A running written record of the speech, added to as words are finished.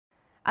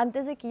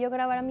antes de que yo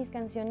grabara mis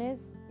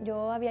canciones,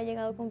 yo había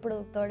llegado con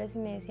productores y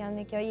me decían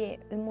de que,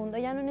 oye, el mundo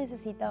ya no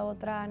necesita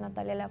otra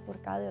Natalia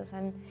Lafourcade, o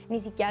sea, ni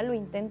siquiera lo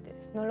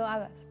intentes, no lo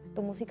hagas.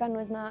 Tu música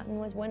no es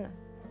buena,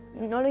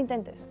 no lo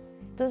intentes.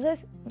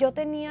 Entonces, yo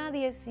tenía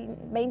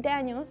 20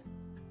 años,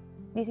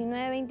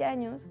 19, 20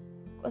 años,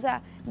 o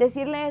sea,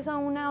 decirle eso a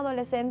una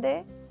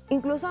adolescente,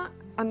 incluso a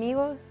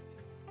amigos,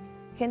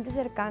 gente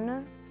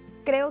cercana.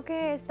 Creo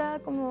que esta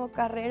como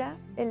carrera,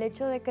 el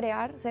hecho de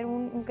crear, ser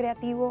un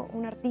creativo,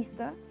 un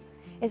artista,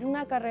 es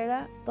una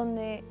carrera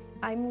donde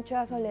hay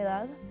mucha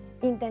soledad,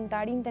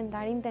 intentar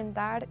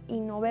y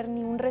no ver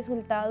ni un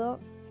resultado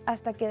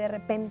hasta que de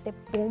repente,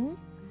 ¡pum!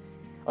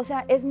 O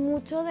sea, es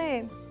mucho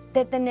de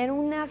tener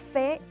una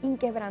fe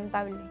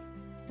inquebrantable,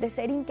 de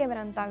ser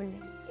inquebrantable,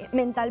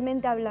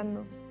 mentalmente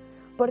hablando,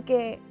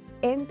 porque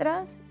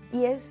entras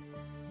y es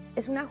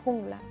una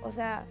jungla, o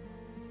sea,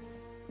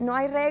 no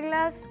hay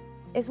reglas,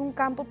 es un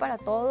campo para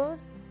todos,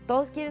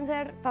 todos quieren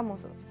ser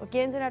famosos, o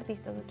quieren ser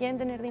artistas, o quieren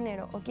tener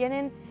dinero, o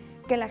quieren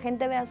que la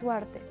gente vea su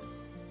arte,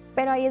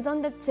 pero ahí es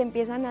donde se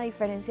empiezan a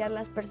diferenciar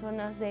las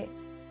personas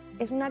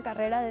es una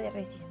carrera de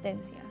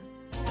resistencia.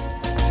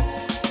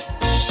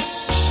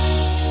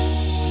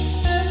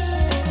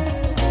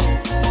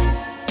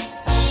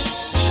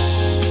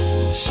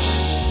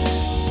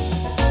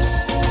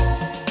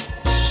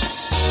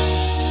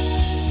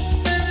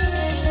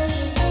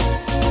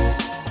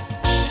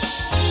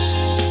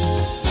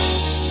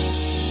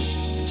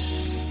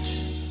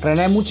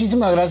 Renee,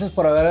 muchísimas gracias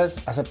por haber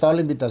aceptado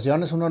la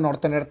invitación. Es un honor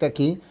tenerte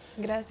aquí.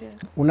 Gracias.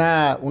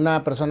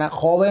 Una persona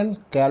joven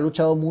que ha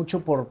luchado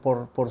mucho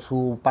por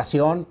su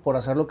pasión, por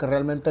hacer lo que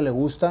realmente le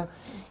gusta.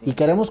 Sí. Y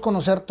queremos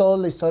conocer toda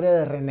la historia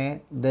de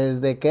Renee,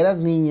 desde que eras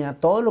niña,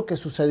 todo lo que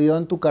sucedió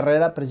en tu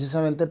carrera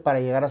precisamente para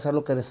llegar a hacer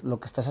lo que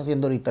estás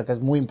haciendo ahorita, que es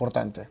muy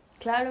importante.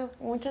 Claro,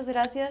 muchas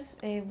gracias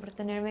por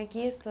tenerme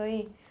aquí.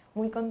 Estoy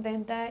muy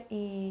contenta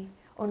y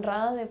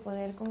honrada de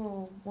poder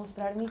como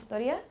mostrar mi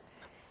historia,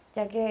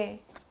 ya que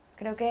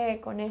creo que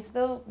con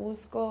esto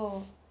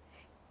busco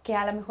que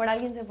a lo mejor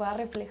alguien se pueda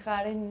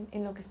reflejar en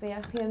lo que estoy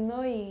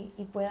haciendo y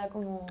pueda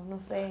como, no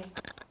sé,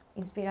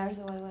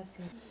 inspirarse o algo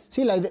así.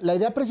 Sí, la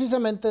idea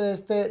precisamente de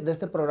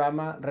este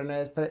programa,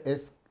 Renee,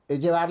 es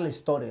llevar la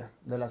historia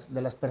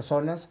de las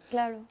personas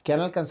claro. que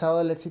han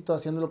alcanzado el éxito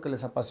haciendo lo que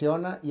les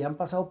apasiona y han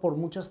pasado por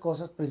muchas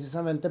cosas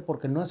precisamente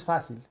porque no es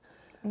fácil.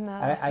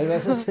 Nada. Hay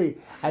veces, sí,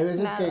 hay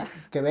veces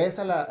que ves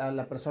a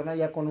la persona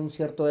ya con un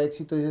cierto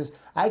éxito y dices,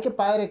 ay, qué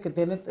padre que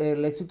tiene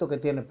el éxito que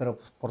tiene, pero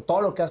pues, por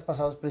todo lo que has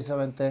pasado es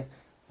precisamente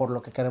por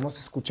lo que queremos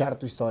escuchar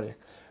tu historia.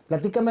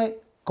 Platícame,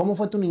 ¿cómo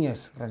fue tu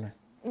niñez, René?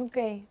 Ok,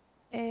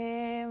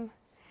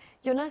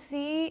 yo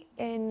nací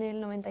en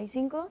el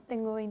 95,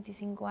 tengo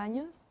 25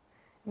 años,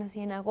 nací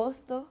en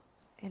agosto,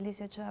 el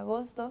 18 de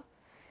agosto,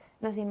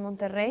 nací en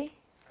Monterrey.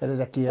 Eres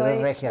de aquí,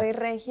 eres regia. Soy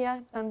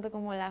regia, tanto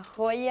como la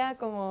joya,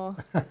 como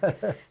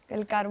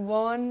el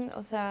carbón,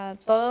 o sea,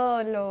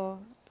 todo lo...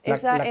 La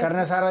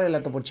carne asada de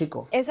la Topo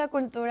Chico. Esa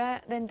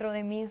cultura dentro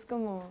de mí es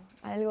como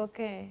algo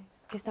que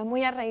está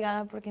muy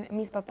arraigada porque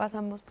mis papás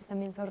ambos pues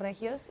también son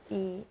regios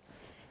y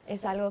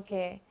es algo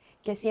que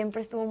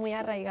siempre estuvo muy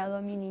arraigado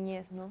a mi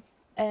niñez, ¿no?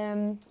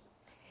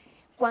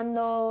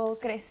 Cuando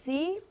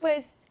crecí,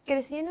 pues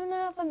crecí en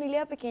una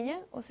familia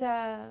pequeña, o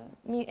sea,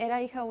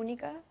 era hija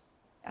única.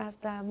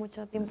 Hasta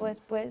mucho tiempo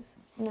después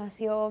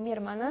nació mi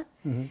hermana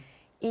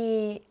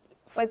y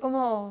fue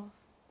como,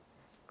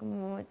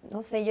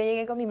 no sé, yo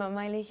llegué con mi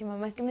mamá y le dije,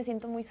 mamá, es que me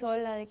siento muy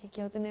sola, de que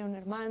quiero tener una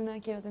hermana.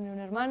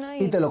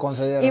 Y te lo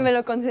concedieron. Y me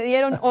lo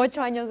concedieron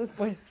 8 años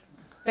después,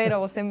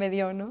 pero se me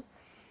dio, ¿no?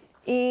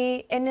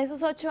 Y en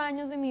esos 8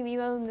 años de mi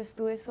vida donde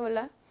estuve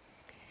sola,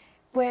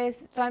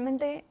 pues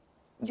realmente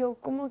yo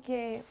como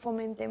que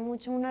fomenté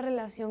mucho una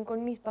relación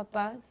con mis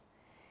papás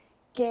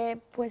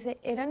que pues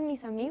eran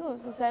mis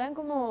amigos, o sea, eran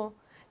como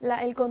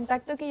el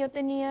contacto que yo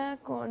tenía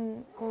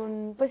con,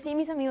 pues sí,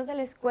 mis amigos de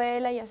la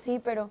escuela y así,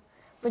 pero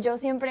pues yo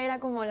siempre era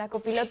como la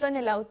copiloto en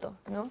el auto,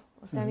 ¿no?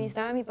 O sea,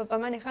 estaba mi papá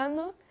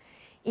manejando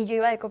y yo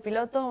iba de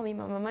copiloto, o mi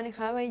mamá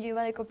manejaba y yo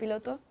iba de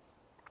copiloto.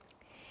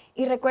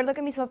 Y recuerdo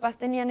que mis papás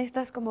tenían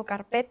estas como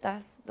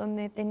carpetas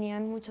donde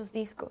tenían muchos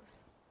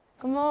discos,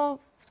 como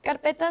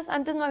carpetas,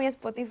 antes no había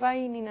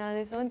Spotify ni nada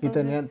de eso.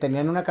 Entonces, y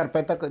tenían una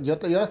carpeta, yo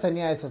las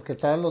tenía esas, que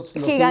estaban los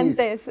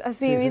gigantes, CDs.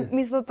 así, Sí,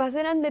 mis papás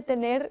eran de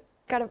tener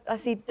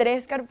así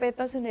 3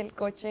 carpetas en el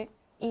coche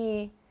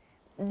y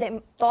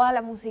de toda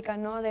la música,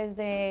 ¿no?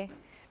 Desde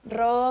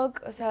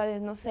rock, o sea,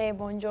 no sé,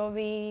 Bon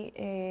Jovi,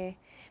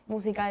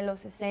 música de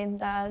los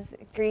 60s,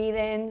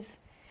 Creedence,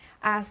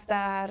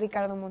 hasta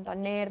Ricardo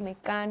Montaner,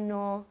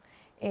 Mecano,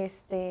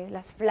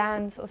 las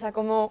Flans, o sea,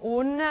 como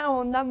una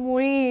onda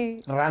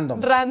muy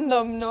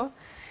random, ¿no?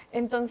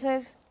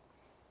 Entonces,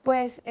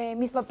 pues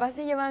mis papás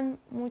se llevan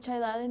mucha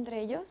edad entre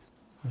ellos.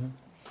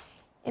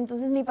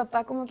 Entonces mi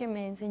papá como que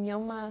me enseñó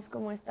más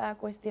como esta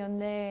cuestión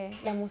de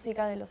la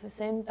música de los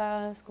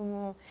 60s,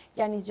 como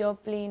Janis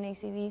Joplin,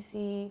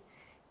 AC/DC,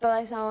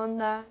 toda esa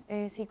onda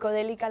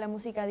psicodélica, la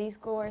música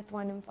disco, Earth,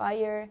 Wind and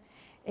Fire,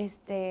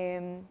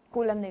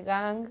 Kool and the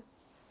Gang.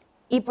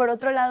 Y por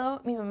otro lado,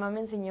 mi mamá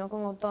me enseñó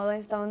como toda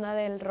esta onda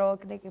del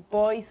rock, de que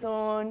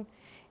Poison,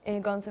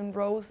 Guns N'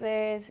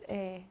 Roses.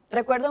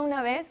 Recuerdo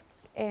una vez,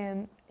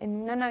 en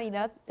una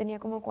Navidad, tenía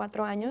como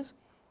 4 años,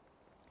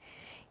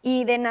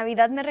 y de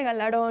Navidad me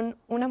regalaron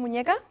una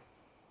muñeca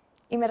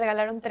y me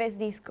regalaron 3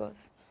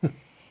 discos.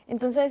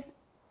 Entonces,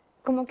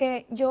 como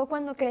que yo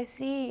cuando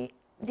crecí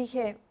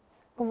dije,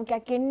 como que a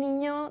qué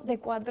niño de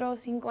 4 o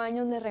 5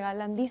 años le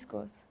regalan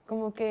discos.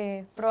 Como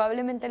que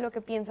probablemente lo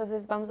que piensas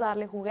es vamos a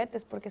darle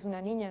juguetes porque es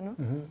una niña, ¿no?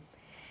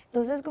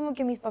 Entonces como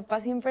que mis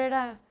papás siempre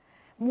era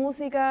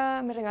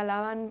música, me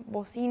regalaban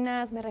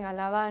bocinas, me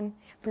regalaban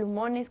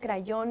plumones,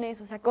 crayones,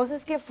 o sea,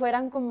 cosas que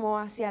fueran como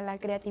hacia la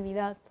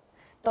creatividad.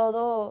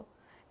 Todo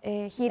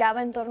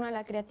giraba en torno a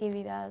la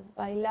creatividad,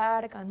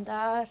 bailar,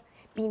 cantar,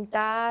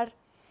 pintar.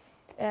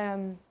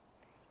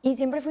 Y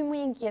siempre fui muy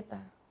inquieta,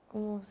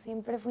 como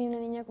siempre fui una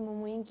niña como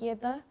muy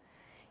inquieta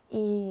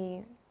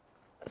y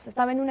o sea,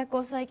 estaba en una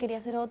cosa y quería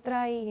hacer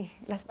otra y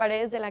las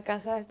paredes de la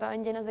casa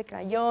estaban llenas de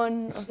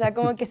crayón, o sea,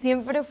 como que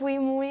siempre fui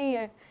muy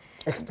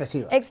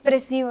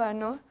expresiva,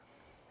 ¿no?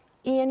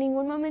 Y en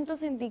ningún momento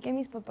sentí que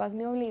mis papás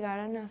me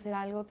obligaran a hacer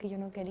algo que yo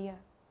no quería.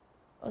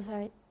 O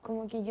sea,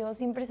 como que yo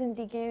siempre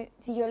sentí que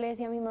si yo le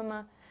decía a mi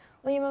mamá,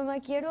 oye mamá,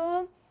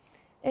 quiero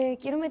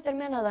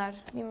meterme a nadar.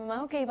 Mi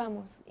mamá, ok,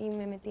 vamos. Y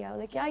me metía,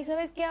 de que, ay,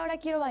 ¿sabes qué? Ahora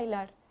quiero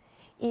bailar.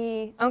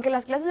 Y aunque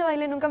las clases de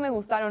baile nunca me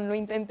gustaron, lo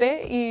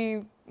intenté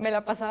y me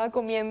la pasaba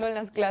comiendo en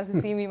las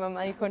clases y mi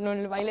mamá dijo, no,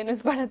 el baile no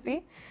es para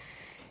ti.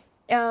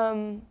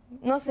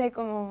 No sé,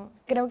 como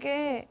creo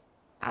que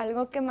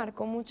algo que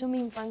marcó mucho mi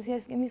infancia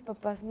es que mis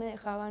papás me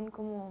dejaban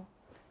como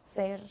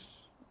ser,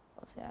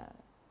 o sea...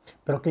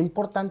 Pero qué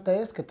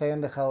importante es que te hayan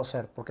dejado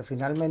ser, porque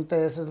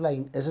finalmente ese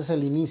es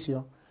el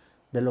inicio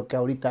de lo que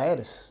ahorita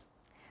eres.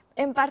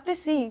 En parte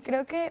sí,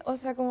 creo que, o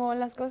sea, como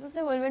las cosas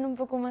se vuelven un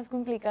poco más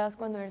complicadas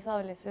cuando eres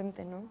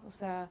adolescente, ¿no? O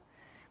sea,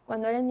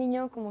 cuando eres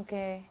niño como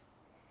que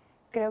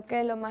creo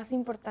que lo más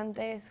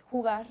importante es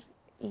jugar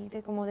y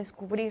de como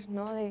descubrir,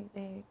 ¿no?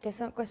 De qué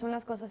son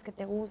las cosas que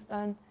te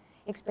gustan,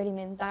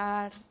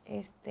 experimentar,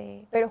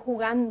 pero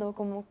jugando,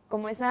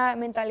 como esa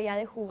mentalidad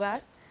de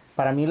jugar.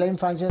 Para mí la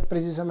infancia es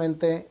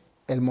precisamente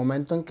el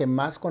momento en que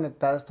más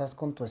conectada estás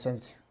con tu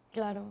esencia,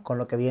 Claro. con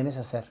lo que vienes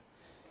a hacer.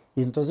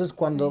 Y entonces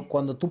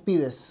cuando tú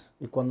pides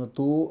y cuando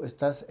tú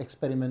estás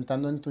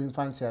experimentando en tu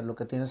infancia lo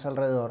que tienes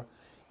alrededor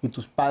y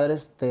tus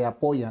padres te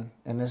apoyan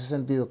en ese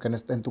sentido, que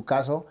en tu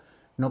caso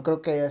no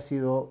creo que haya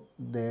sido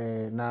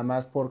de nada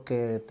más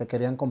porque te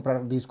querían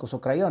comprar discos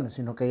o crayones,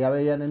 sino que ya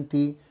veían en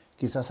ti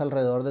quizás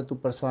alrededor de tu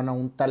persona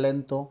un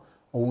talento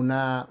o,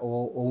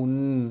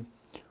 un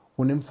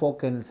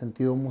enfoque en el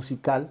sentido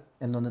musical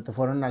en donde te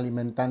fueron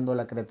alimentando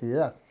la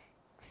creatividad.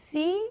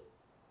 Sí,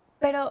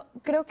 pero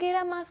creo que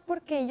era más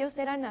porque ellos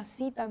eran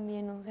así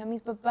también, o sea,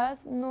 mis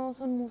papás no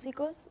son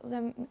músicos, o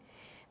sea,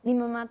 mi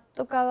mamá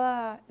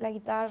tocaba la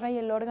guitarra y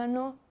el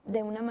órgano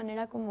de una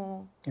manera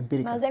como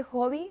Empírica. más de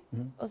hobby,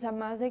 o sea,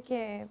 más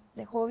de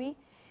hobby.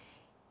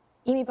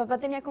 Y mi papá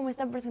tenía como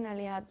esta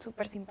personalidad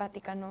súper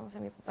simpática, ¿no? O sea,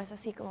 mi papá es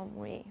así como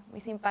muy, muy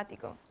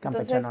simpático.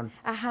 Campechanón. Entonces,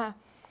 ajá.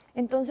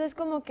 Entonces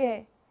como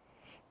que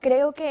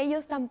creo que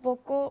ellos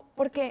tampoco,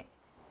 porque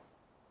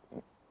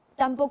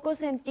tampoco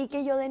sentí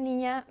que yo de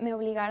niña me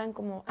obligaran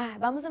como,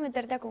 vamos a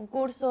meterte a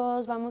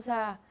concursos, vamos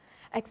a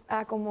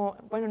como,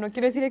 bueno, no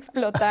quiero decir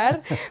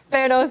explotar,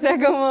 pero o sea,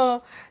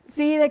 como,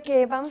 sí, de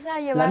que vamos a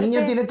llevarte... La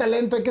niña tiene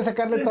talento, hay que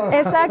sacarle todo.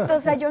 Exacto, o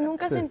sea, yo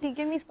nunca sentí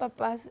que mis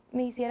papás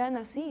me hicieran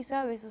así,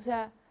 ¿sabes? O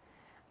sea,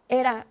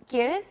 era,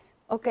 ¿quieres?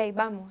 Ok,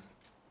 vamos.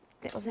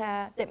 O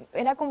sea,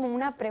 era como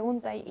una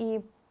pregunta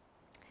y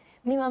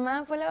mi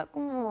mamá fue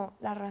como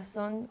la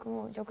razón,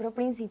 como yo creo,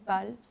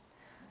 principal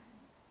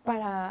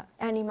para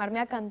animarme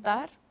a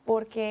cantar,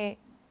 porque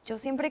yo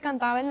siempre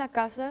cantaba en la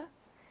casa,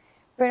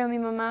 pero mi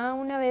mamá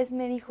una vez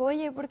me dijo,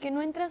 oye, ¿por qué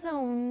no entras a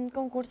un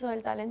concurso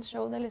del talent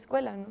show de la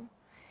escuela, no?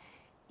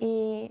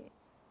 Y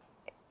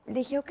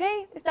dije, ok,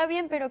 está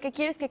bien, pero ¿qué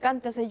quieres que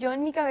cante? O sea, yo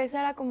en mi cabeza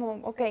era como,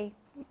 ok,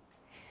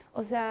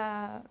 o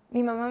sea,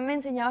 mi mamá me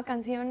enseñaba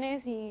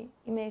canciones y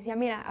me decía,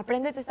 mira,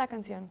 apréndete esta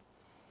canción.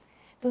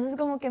 Entonces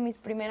como que mis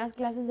primeras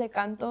clases de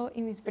canto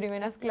y mis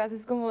primeras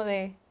clases como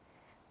de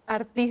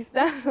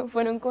artista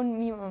fueron con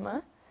mi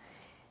mamá,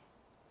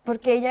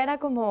 porque ella era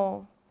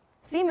como,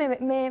 sí, me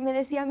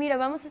decía, mira,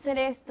 vamos a hacer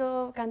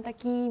esto, canta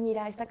aquí,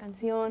 mira esta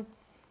canción.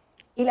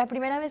 Y la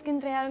primera vez que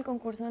entré al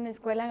concurso en la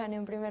escuela gané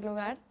en primer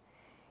lugar.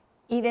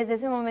 Y desde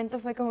ese momento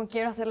fue como,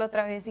 quiero hacerlo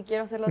otra vez, y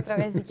quiero hacerlo otra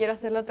vez, y quiero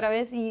hacerlo otra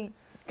vez. Y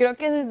creo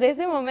que desde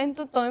ese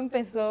momento todo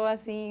empezó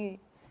así,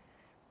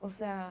 o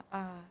sea,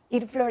 a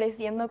ir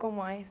floreciendo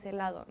como a ese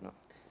lado, ¿no?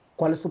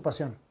 ¿Cuál es tu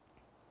pasión?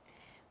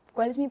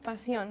 ¿Cuál es mi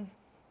pasión?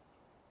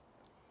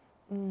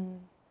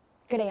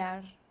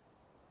 Crear.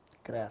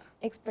 Crear.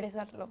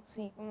 Expresarlo,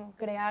 sí, como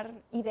crear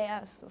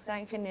ideas, o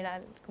sea, en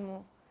general,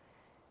 como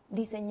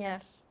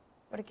diseñar,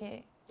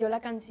 porque yo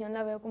la canción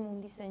la veo como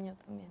un diseño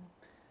también.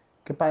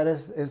 Qué padre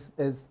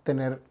es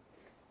tener,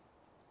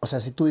 o sea,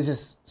 si tú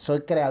dices,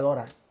 soy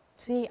creadora.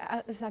 Sí,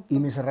 exacto. Y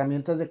mis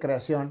herramientas de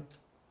creación,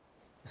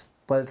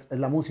 pues, es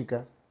la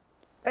música,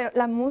 Pero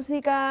la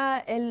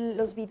música,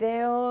 los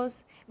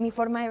videos, mi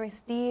forma de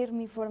vestir,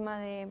 mi forma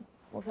de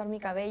usar mi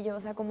cabello, o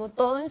sea, como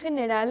todo en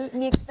general,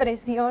 mi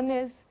expresión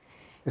es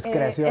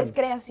creación. Es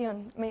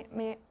creación.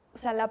 O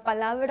sea, la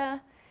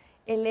palabra,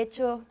 el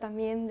hecho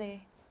también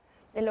de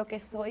lo que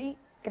soy,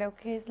 creo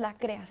que es la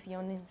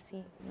creación en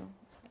sí, ¿no?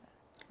 O sea,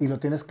 ¿Y lo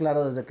tienes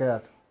claro desde qué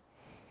edad?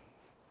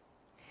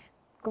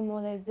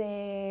 como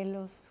desde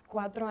los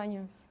 4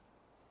 años.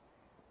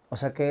 O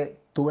sea que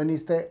tú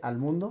viniste al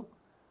mundo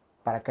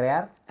para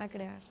crear. A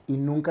crear. Y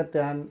nunca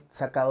te han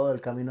sacado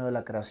del camino de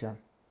la creación.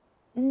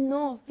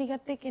 No,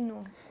 fíjate que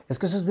no. Es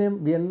que eso es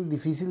bien, bien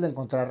difícil de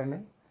encontrar,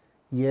 René,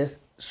 y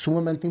es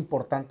sumamente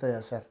importante de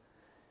hacer.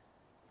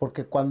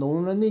 Porque cuando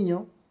uno es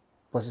niño,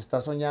 pues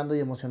está soñando y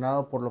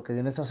emocionado por lo que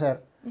vienes a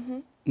hacer,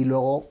 y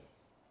luego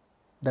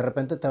de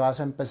repente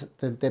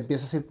te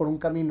empiezas a ir por un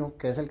camino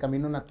que es el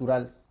camino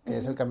natural, que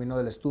es el camino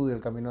del estudio,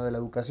 el camino de la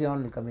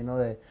educación, el camino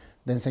de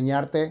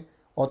enseñarte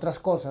otras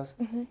cosas,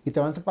 y te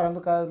van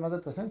separando cada vez más de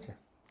tu esencia.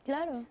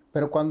 Claro.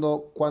 Pero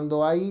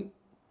cuando hay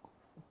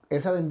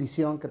esa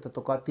bendición que te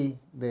tocó a ti,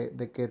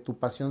 de que tu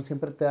pasión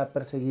siempre te ha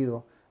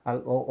perseguido,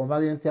 o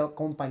más bien te ha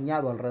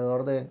acompañado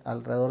alrededor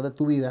de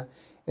tu vida,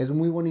 es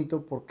muy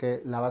bonito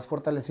porque la vas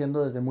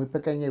fortaleciendo desde muy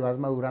pequeña y vas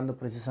madurando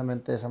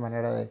precisamente esa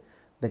manera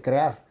de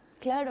crear.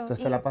 Claro.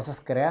 Entonces te la pasas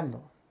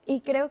creando.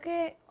 Y creo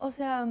que, o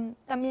sea,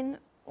 también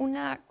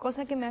una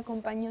cosa que me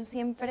acompañó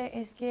siempre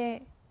es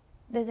que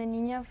desde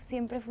niña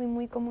siempre fui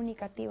muy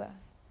comunicativa.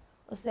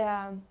 O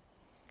sea,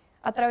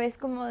 a través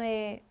como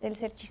del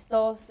ser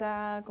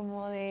chistosa,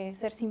 como de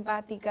ser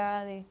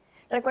simpática.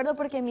 Recuerdo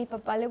porque a mi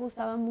papá le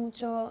gustaba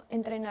mucho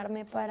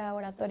entrenarme para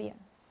oratoria.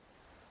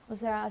 O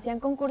sea, hacían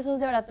concursos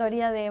de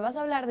oratoria de vas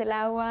a hablar del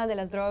agua, de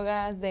las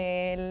drogas,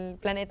 del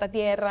planeta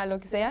Tierra, lo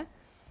que sea.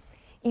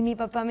 Y mi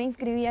papá me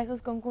inscribía a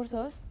esos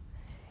concursos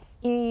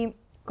y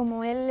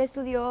como él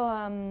estudió,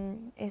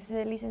 es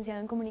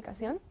licenciado en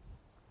comunicación,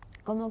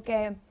 como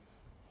que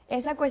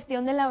esa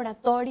cuestión de la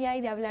oratoria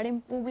y de hablar en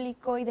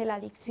público y de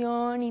la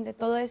dicción y de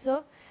todo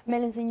eso, me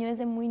lo enseñó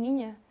desde muy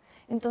niña.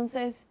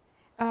 Entonces,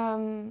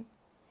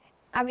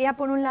 había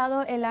por un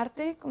lado el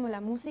arte, como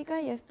la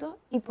música y esto,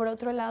 y por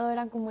otro lado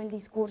era como el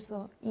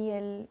discurso y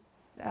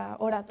la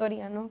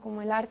oratoria, ¿no?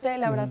 Como el arte de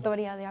la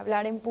oratoria, de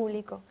hablar en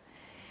público.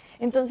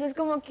 Entonces,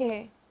 como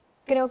que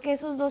creo que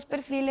esos dos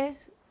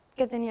perfiles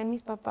que tenían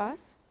mis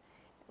papás,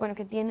 bueno,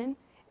 que tienen,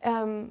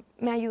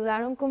 me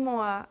ayudaron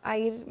como a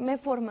irme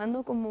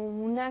formando como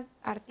una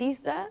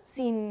artista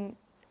sin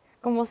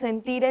como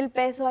sentir el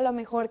peso a lo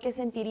mejor que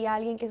sentiría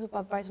alguien que su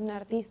papá es un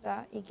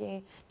artista y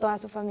que toda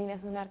su familia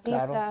son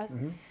artistas.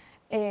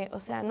 Claro. O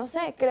sea, no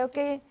sé, creo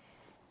que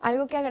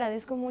algo que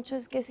agradezco mucho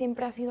es que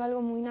siempre ha sido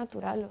algo muy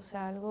natural, o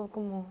sea, algo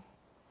como...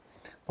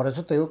 Por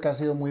eso te digo que has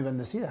sido muy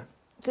bendecida.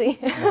 Sí.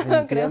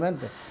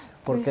 Definitivamente.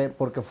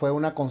 Porque fue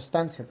una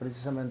constancia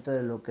precisamente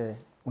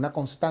una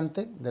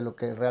constante de lo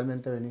que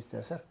realmente viniste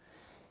a hacer.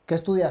 ¿Qué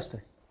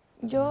estudiaste?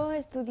 Yo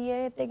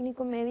estudié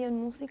técnico medio en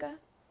música.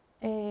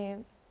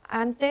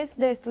 Antes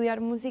de estudiar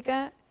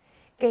música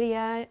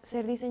quería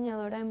ser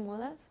diseñadora de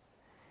modas,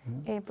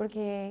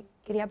 porque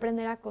quería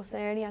aprender a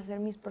coser y hacer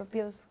mis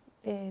propios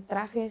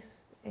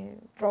trajes,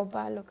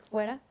 ropa, lo que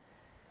fuera.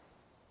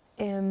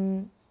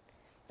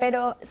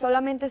 Pero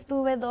solamente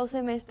estuve 2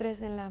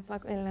 semestres en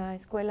la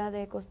escuela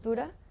de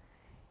costura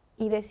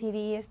y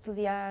decidí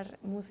estudiar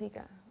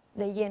música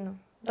de lleno.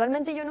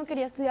 Realmente yo no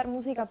quería estudiar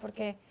música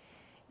porque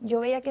yo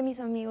veía que mis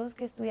amigos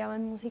que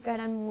estudiaban música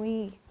eran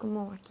muy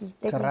como aquí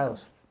técnicos.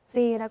 Cerrados.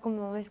 Sí, era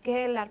como, es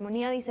que la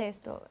armonía dice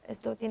esto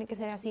tiene que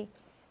ser así.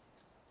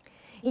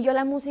 Y yo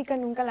la música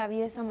nunca la vi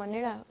de esa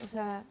manera. O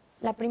sea,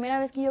 la primera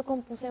vez que yo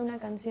compuse una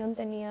canción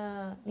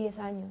tenía 10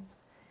 años.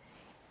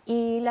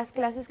 Y las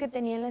clases que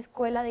tenía en la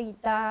escuela de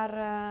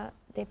guitarra,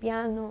 de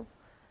piano,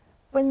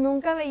 pues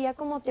nunca veía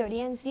como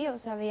teoría en sí. O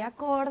sea, veía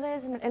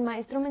acordes, el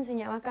maestro me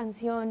enseñaba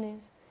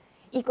canciones.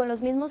 Y con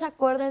los mismos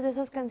acordes de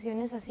esas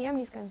canciones hacía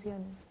mis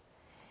canciones.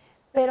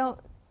 Pero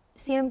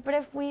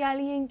siempre fui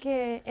alguien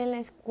que en la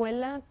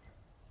escuela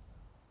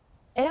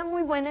era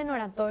muy buena en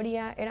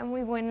oratoria, era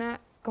muy buena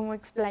como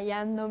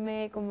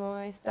explayándome, como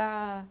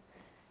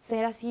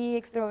ser así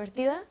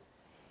extrovertida.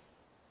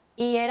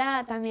 Y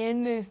era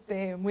también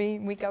muy,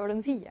 muy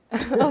cabroncilla.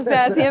 O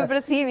sea,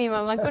 siempre sí, mi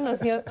mamá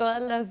conoció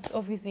todas las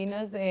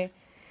oficinas de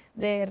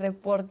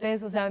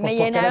reportes, o sea, Pues me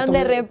llenaron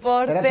de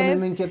reportes. Era tu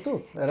misma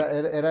inquietud,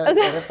 era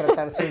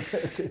tratar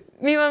siempre. Sí.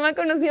 Mi mamá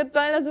conocía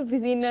todas las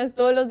oficinas,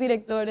 todos los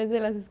directores de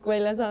las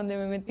escuelas a donde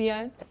me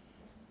metían,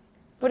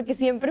 porque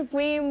siempre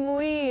fui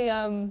muy...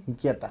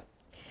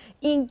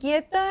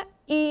 Inquieta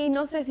y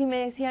no sé si me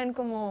decían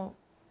como,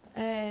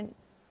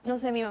 no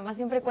sé, mi mamá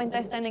siempre cuenta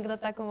esta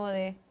anécdota como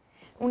de,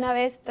 una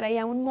vez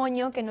traía un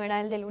moño que no era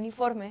el del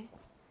uniforme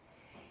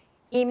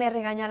y me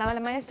regañaba la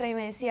maestra y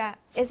me decía,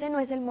 ese no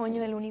es el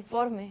moño del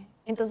uniforme.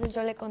 Entonces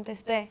yo le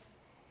contesté,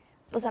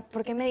 o sea,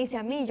 ¿por qué me dice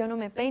a mí? Yo no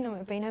me peino,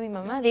 me peina mi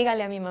mamá.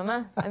 Dígale a mi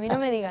mamá, a mí no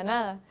me diga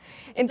nada.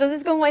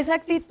 Entonces como esa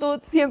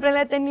actitud siempre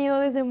la he tenido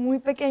desde muy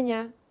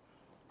pequeña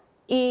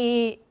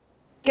y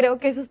creo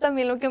que eso es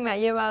también lo que me ha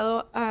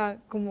llevado a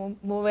como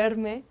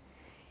moverme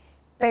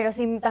Pero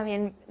sí,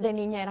 también de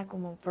niña era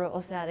como,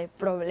 o sea, de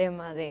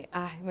problema, de,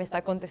 ay, me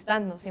está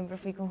contestando. Siempre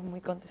fui como muy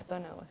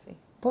contestona o así.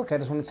 Porque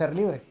eres un ser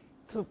libre.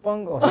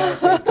 Supongo. O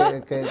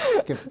sea,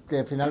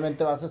 que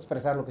finalmente vas a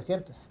expresar lo que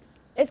sientes.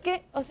 Es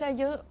que, o sea,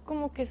 yo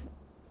como que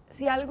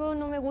si algo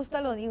no me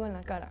gusta lo digo en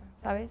la cara,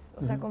 ¿sabes?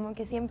 O sea, como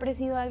que siempre he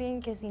sido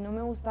alguien que si no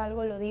me gusta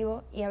algo lo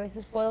digo y a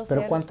veces puedo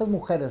Pero ser ¿cuántas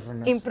mujeres,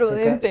 Renee,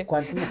 imprudente.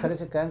 cuántas mujeres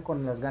se quedan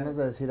con las ganas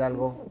de decir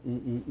algo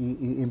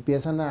y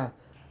empiezan a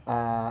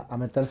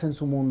meterse en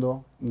su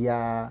mundo y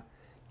a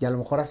lo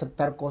mejor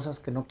aceptar cosas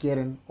que no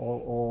quieren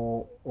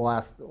o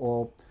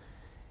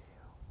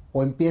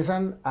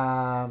empiezan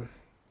a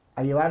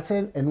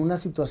llevarse en una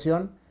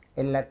situación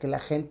en la que la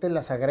gente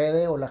las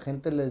agrede o la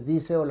gente les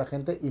dice o la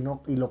gente y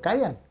lo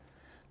callan?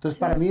 Entonces,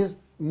 Sí. para mí es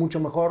mucho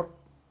mejor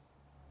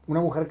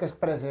una mujer que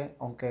exprese,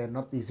 aunque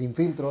no, y sin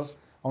filtros,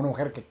 a una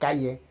mujer que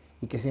calle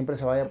y que siempre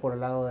se vaya por el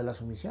lado de la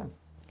sumisión.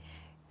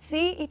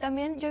 Sí, y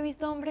también yo he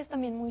visto hombres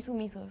también muy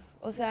sumisos.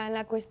 O sea, en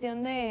la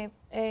cuestión de,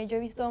 yo he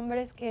visto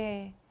hombres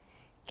que,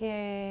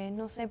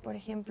 no sé, por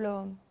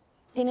ejemplo,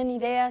 tienen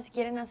ideas,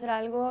 quieren hacer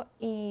algo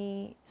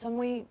y son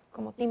muy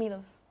como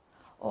tímidos.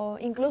 O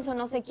incluso,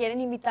 no sé, quieren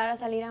invitar a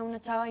salir a una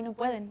chava y no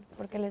pueden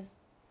porque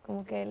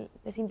como que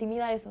les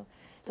intimida eso.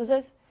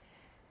 Entonces,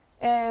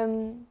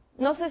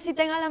 no sé si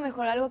tenga a lo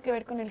mejor algo que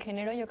ver con el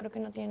género, yo creo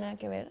que no tiene nada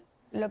que ver.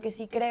 Lo que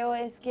sí creo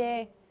es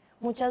que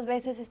muchas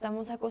veces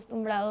estamos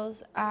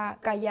acostumbrados a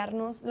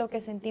callarnos lo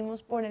que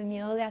sentimos por el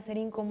miedo de hacer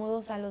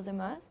incómodos a los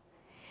demás.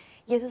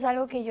 Y eso es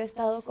algo que yo he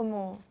estado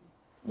como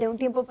de un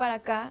tiempo para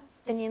acá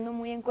teniendo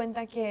muy en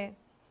cuenta que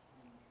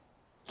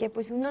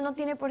pues uno no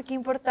tiene por qué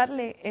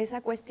importarle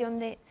esa cuestión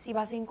de si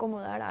vas a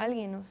incomodar a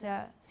alguien. O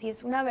sea, si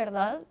es una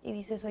verdad y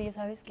dices, oye,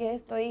 ¿sabes qué?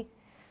 Estoy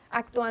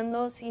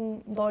actuando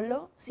sin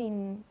dolo,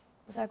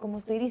 o sea, como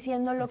estoy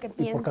diciendo lo que ¿Y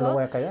pienso. por qué lo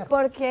voy a callar?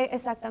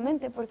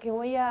 Exactamente, porque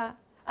voy a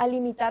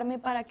limitarme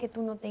para que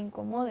tú no te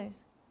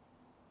incomodes.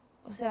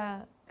 O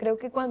sea, creo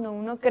que cuando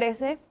uno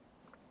crece,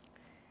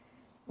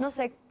 no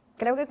sé,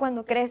 creo que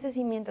cuando creces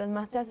y mientras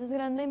más te haces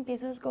grande,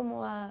 empiezas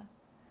como a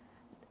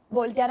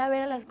voltear a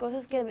ver a las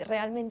cosas que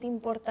realmente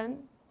importan,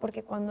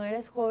 porque cuando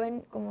eres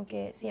joven, como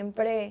que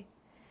siempre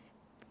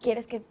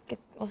quieres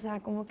o sea,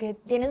 como que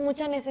tienes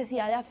mucha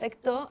necesidad de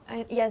afecto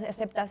y de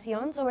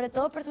aceptación, sobre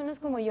todo personas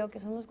como yo, que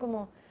somos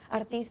como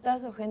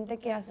artistas o gente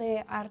que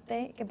hace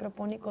arte, que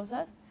propone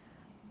cosas,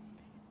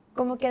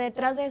 como que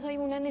detrás de eso hay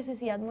una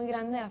necesidad muy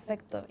grande de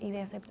afecto y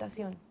de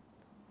aceptación,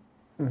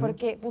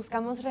 porque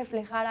buscamos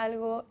reflejar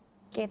algo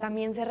que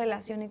también se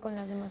relacione con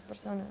las demás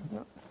personas,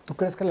 ¿no? ¿Tú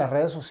crees que las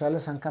redes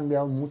sociales han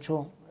cambiado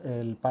mucho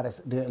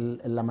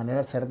la manera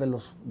de ser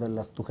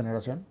tu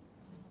generación?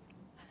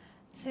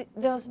 Sí,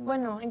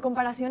 bueno, en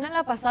comparación a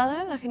la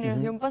pasada, la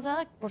generación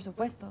pasada, por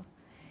supuesto.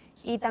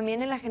 Y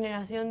también en la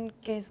generación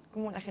que es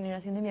como la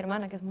generación de mi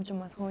hermana, que es mucho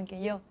más joven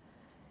que yo.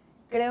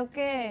 Creo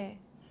que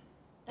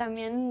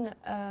también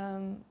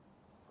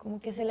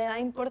como que se le da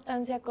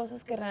importancia a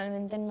cosas que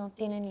realmente no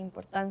tienen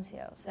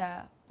importancia. O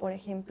sea, por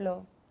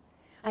ejemplo,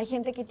 hay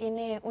gente que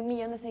tiene 1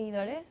 millón de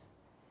seguidores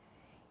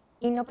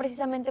y no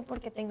precisamente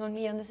porque tenga 1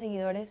 millón de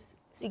seguidores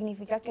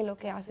significa que lo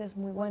que hace es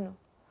muy bueno.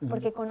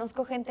 Porque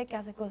conozco gente que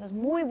hace cosas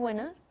muy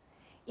buenas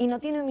y no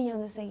tiene 1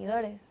 millón de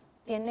seguidores.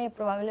 Tiene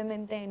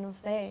probablemente, no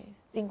sé,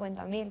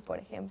 50,000, por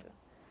ejemplo.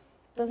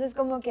 Entonces,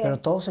 como que... Pero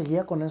todo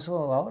seguía con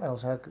eso ahora. O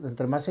sea,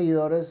 entre más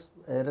seguidores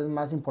eres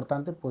más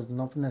importante, pues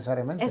no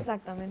necesariamente.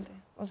 Exactamente.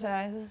 O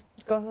sea, esas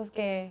cosas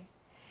que...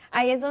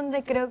 Ahí es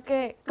donde creo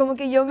que, como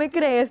que yo me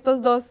creé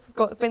estos dos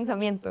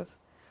pensamientos.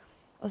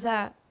 O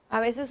sea, a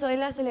veces soy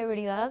la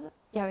celebridad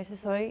y a veces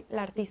soy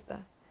la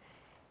artista.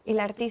 Y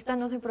la artista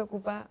no se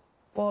preocupa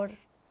por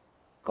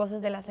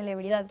cosas de la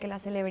celebridad, que la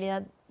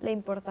celebridad le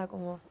importa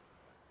como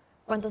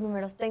cuántos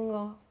números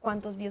tengo,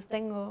 cuántos views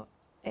tengo,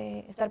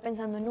 estar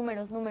pensando en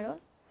números,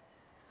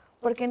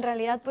 porque en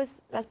realidad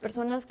pues las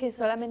personas que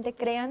solamente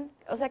crean,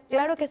 o sea,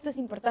 claro que esto es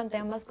importante,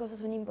 ambas cosas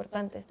son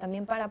importantes,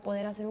 también para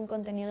poder hacer un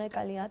contenido de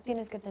calidad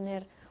tienes que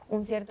tener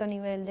un cierto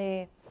nivel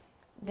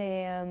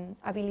de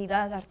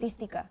habilidad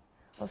artística,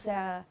 o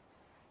sea,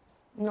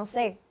 no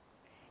sé,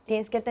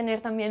 tienes que tener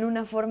también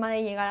una forma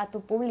de llegar a tu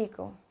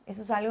público,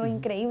 eso es algo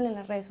increíble en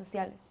las redes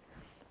sociales.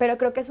 Pero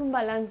creo que es un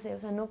balance, o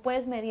sea, no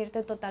puedes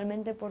medirte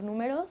totalmente por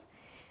números,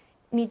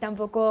 ni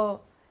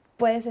tampoco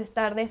puedes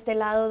estar de este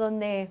lado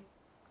donde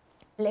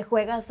le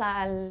juegas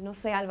no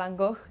sé, al Van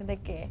Gogh, de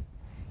que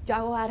yo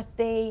hago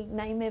arte y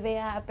nadie me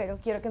vea, pero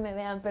quiero que me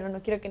vean, pero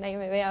no quiero que nadie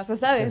me vea, o sea,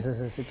 ¿sabes?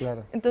 Sí,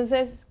 claro.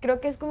 Entonces, creo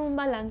que es como un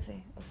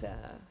balance, o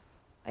sea,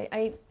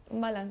 hay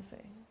un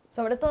balance.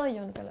 Sobre todo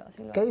yo,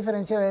 así lo ¿Qué hago.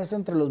 diferencia ves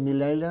entre los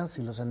millennials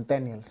y los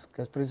centennials?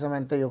 Que es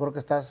precisamente, yo creo que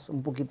estás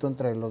un poquito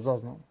entre los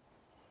dos, ¿no?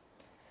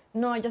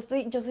 No, yo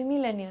soy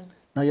millennial.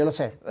 No, yo lo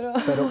sé,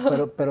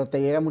 pero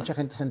te llega mucha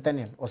gente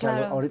centennial. O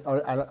sea,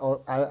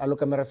 Claro. a lo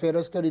que me refiero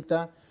es que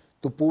ahorita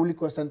tu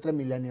público está entre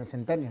millennials y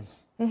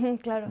centennials.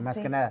 Claro, Más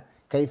sí. que nada.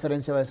 ¿Qué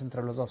diferencia ves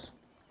entre los dos?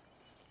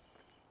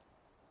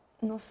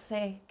 No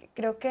sé,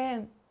 creo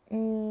que,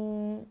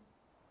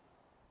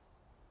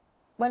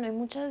 bueno, hay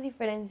muchas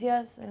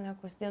diferencias en la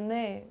cuestión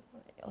de,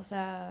 o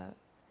sea,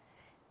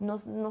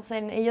 no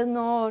sé, ellos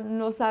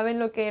no saben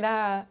lo que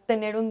era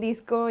tener un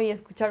disco y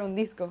escuchar un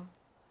disco.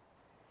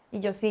 Y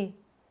yo sí.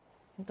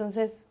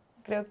 Entonces,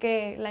 creo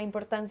que la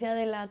importancia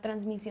de la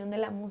transmisión de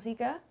la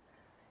música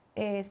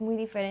es muy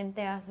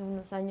diferente a hace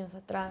unos años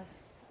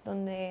atrás,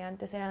 donde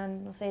antes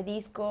eran, no sé,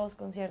 discos,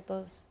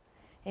 conciertos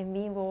en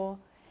vivo,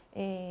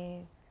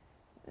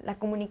 la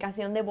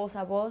comunicación de voz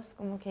a voz,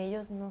 como que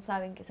ellos no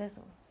saben qué es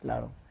eso.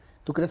 Claro.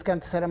 ¿Tú crees que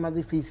antes era más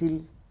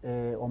difícil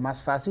o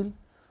más fácil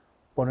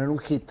poner un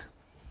hit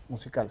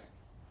musical?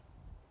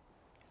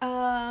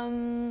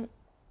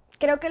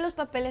 Creo que los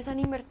papeles han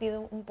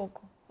invertido un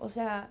poco. O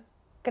sea,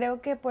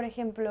 creo que, por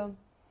ejemplo,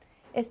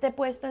 este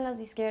puesto en las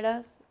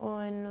disqueras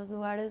o en los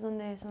lugares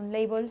donde son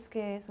labels,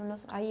 que son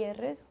los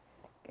AIRs,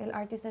 el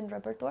Artist and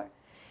Repertoire,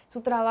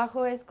 su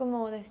trabajo es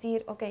como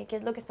decir, ok, ¿qué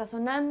es lo que está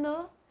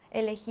sonando?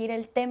 Elegir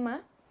el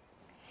tema.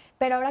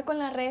 Pero ahora con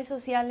las redes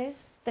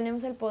sociales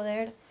tenemos el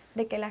poder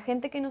de que la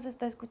gente que nos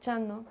está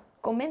escuchando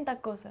comenta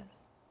cosas.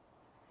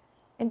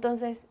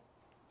 Entonces,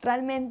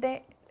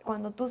 realmente,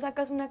 cuando tú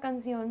sacas una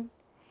canción,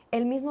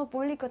 el mismo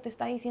público te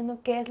está diciendo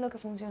qué es lo que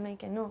funciona y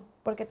qué no,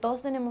 porque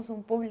todos tenemos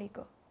un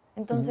público.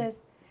 Entonces,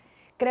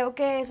 creo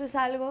que eso es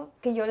algo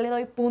que yo le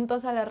doy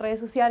puntos a las redes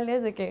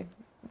sociales, de que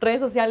redes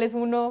sociales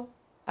 1,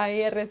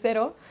 AIR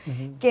 0,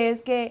 que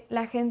es que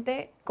la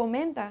gente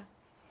comenta.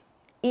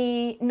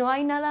 Y no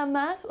hay nada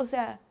más, o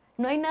sea,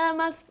 no hay nada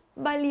más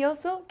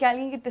valioso que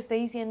alguien que te esté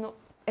diciendo,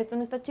 esto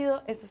no está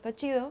chido, esto está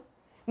chido,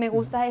 me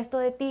gusta esto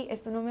de ti,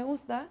 esto no me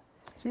gusta.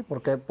 Sí,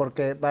 porque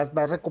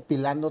vas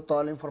recopilando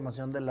toda la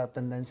información de la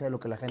tendencia de lo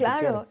que la gente quiere.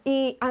 Claro,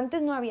 y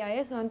antes no había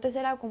eso, antes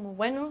era como,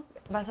 bueno,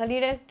 va a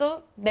salir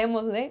esto,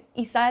 démosle,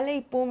 y sale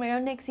y pum, era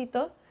un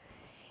éxito.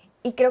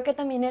 Y creo que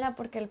también era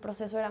porque el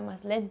proceso era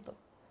más lento.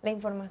 La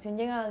información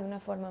llegaba de una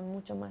forma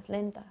mucho más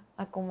lenta,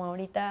 a como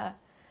ahorita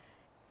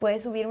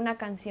puedes subir una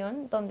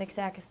canción donde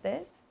sea que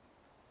estés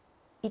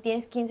y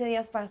tienes 15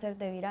 días para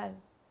hacerte viral.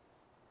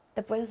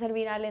 Te puedes hacer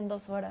viral en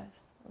 2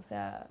 horas, o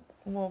sea,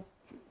 como...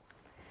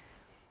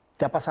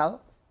 ¿Te ha pasado?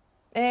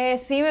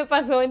 Sí me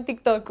pasó en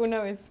TikTok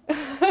una vez.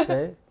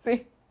 ¿Sí?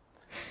 Sí.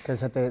 Que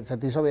se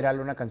te hizo viral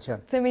una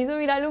canción. Se me hizo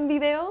viral un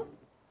video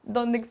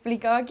donde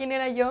explicaba quién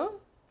era yo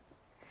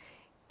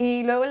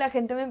y luego la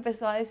gente me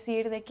empezó a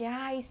decir de que,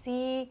 ay,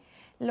 sí,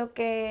 lo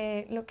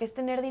que es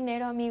tener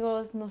dinero,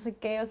 amigos, no sé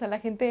qué. O sea, la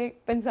gente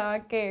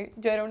pensaba que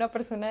yo era una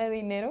persona de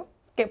dinero,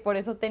 que por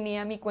eso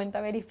tenía mi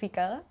cuenta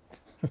verificada.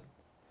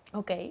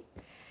 Ok.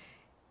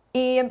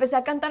 Y empecé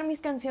a cantar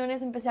mis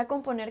canciones, empecé a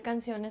componer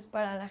canciones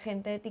para la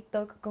gente de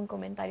TikTok con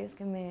comentarios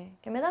que me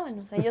daban.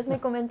 O sea, ellos me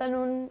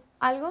comentan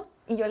algo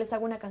y yo les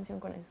hago una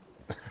canción con eso.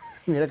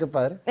 Mira qué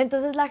padre.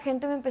 Entonces la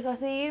gente me empezó a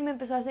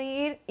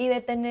seguir y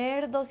de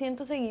tener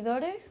 200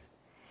 seguidores,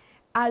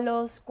 a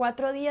los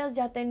 4 días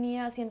ya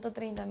tenía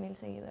 130,000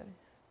 seguidores.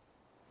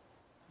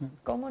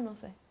 ¿Cómo? No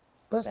sé.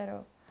 Pues,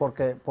 pero...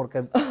 porque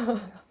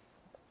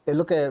es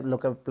lo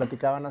que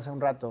platicaban hace un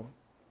rato,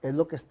 es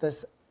lo que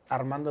estés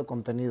armando de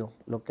contenido,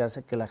 lo que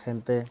hace que la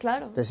gente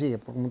te sigue,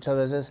 porque muchas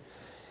veces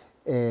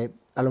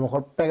a lo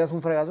mejor pegas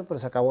un fregazo, pero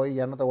se acabó y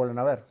ya no te vuelven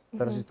a ver.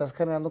 Pero si estás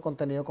generando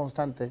contenido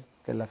constante,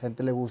 que a la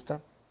gente le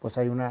gusta, pues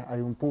hay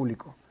un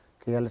público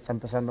que ya le está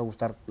empezando a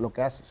gustar lo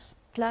que haces.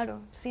 Claro,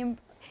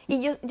 siempre.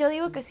 Y yo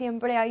digo que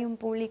siempre hay un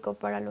público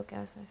para lo que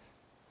haces.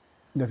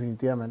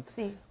 Definitivamente.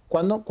 Sí.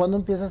 ¿Cuándo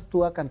empiezas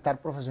tú a cantar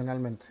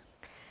profesionalmente?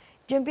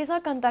 Yo empiezo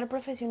a cantar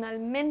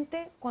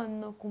profesionalmente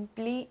cuando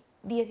cumplí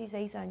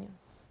 16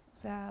 años. O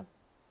sea,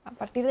 a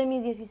partir de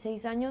mis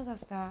 16 años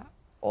hasta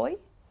hoy.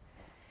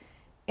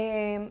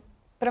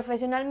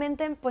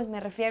 Profesionalmente, pues me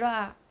refiero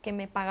a que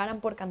me pagaran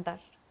por cantar,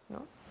 ¿no?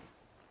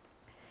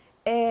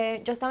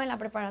 Yo estaba en la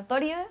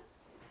preparatoria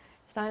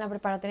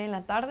en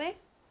la tarde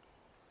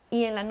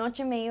y en la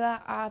noche me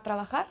iba a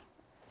trabajar.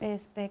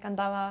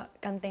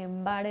 Canté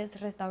en bares,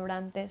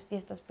 restaurantes,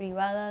 fiestas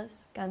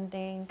privadas,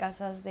 canté en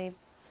casas de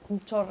un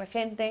chorro de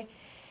gente.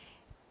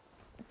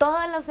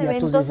 Todos los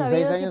eventos. ¿Y a tus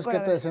 16 años qué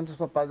te decían tus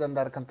papás de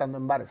andar cantando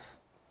en bares?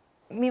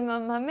 Mi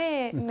mamá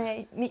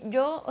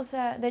o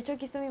sea, de hecho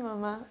aquí está mi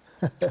mamá.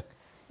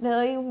 Le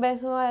doy un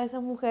beso a esa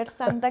mujer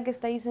santa que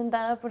está ahí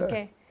sentada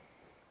porque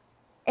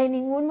en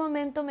ningún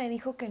momento me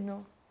dijo que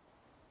no.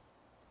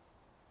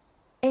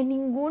 En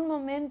ningún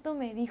momento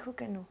me dijo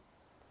que no.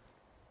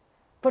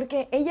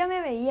 Porque ella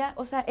me veía,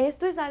 o sea,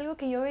 esto es algo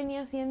que yo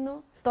venía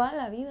haciendo toda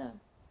la vida.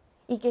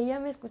 Y que ella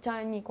me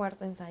escuchaba en mi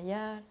cuarto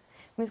ensayar,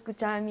 me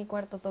escuchaba en mi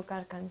cuarto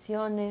tocar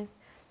canciones,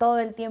 todo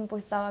el tiempo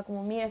estaba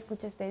como, mira,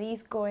 escucha este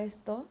disco,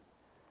 esto.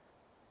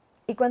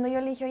 Y cuando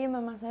yo le dije, oye,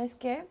 mamá, ¿sabes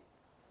qué?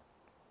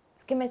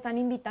 Es que me están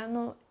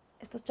invitando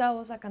estos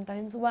chavos a cantar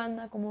en su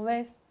banda, ¿cómo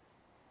ves?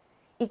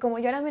 Y como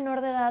yo era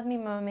menor de edad, mi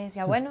mamá me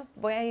decía, bueno,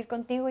 voy a ir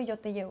contigo y yo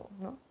te llevo,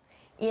 ¿no?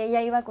 Y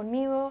ella iba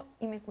conmigo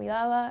y me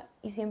cuidaba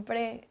y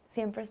siempre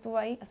estuvo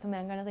ahí, hasta me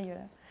dan ganas de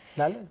llorar.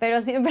 Dale.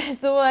 Pero siempre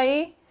estuvo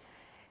ahí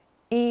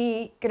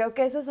y creo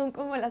que esas son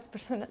como las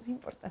personas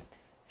importantes.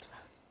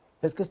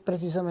 Es que es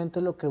precisamente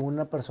lo que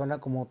una persona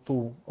como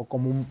tú o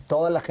como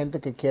toda la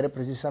gente que quiere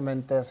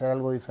precisamente hacer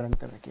algo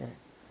diferente requiere,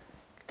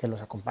 que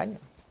los acompañen.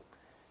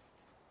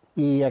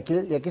 Y aquí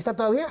está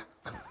todavía.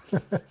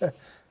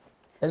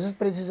 Eso es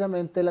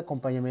precisamente el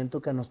acompañamiento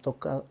que nos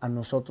toca a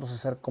nosotros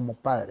hacer como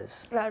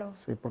padres. Claro.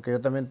 Sí, porque yo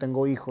también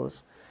tengo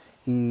hijos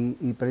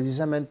y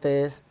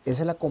precisamente es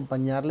el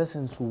acompañarles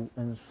en su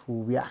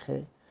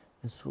viaje,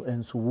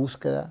 en su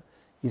búsqueda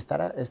y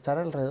estar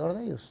alrededor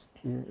de ellos,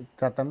 y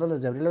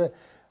tratándoles de abrirle.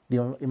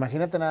 Digo,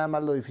 imagínate nada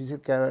más lo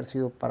difícil que debe haber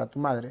sido para tu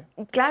madre.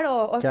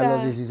 Claro, o que sea... a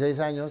los 16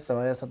 años te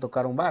vayas a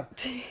tocar un bar.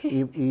 Sí.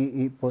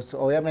 Y pues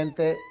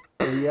obviamente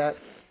ella...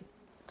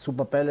 Su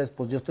papel es,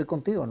 pues yo estoy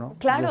contigo, ¿no?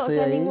 Claro, o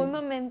sea, ningún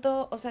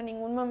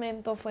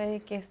momento fue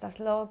de que estás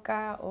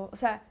loca, o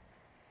sea,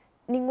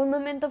 ningún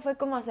momento fue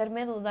como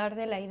hacerme dudar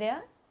de la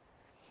idea,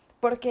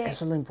 porque...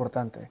 Eso es lo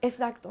importante.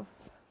 Exacto,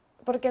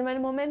 porque en el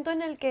momento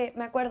en el que,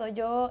 me acuerdo,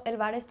 el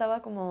bar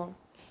estaba como,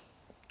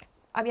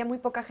 había muy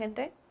poca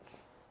gente,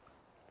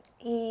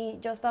 y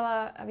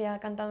había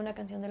cantado una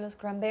canción de los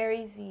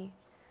Cranberries, y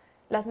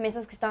las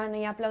mesas que estaban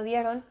ahí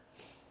aplaudieron,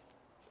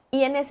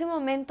 y en ese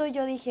momento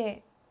yo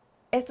dije...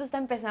 Esto está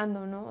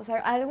empezando, ¿no? O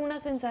sea,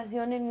 alguna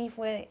sensación en mí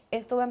fue,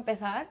 esto va a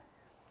empezar.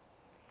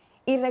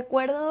 Y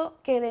recuerdo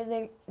que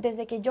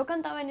desde que yo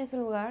cantaba en ese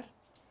lugar,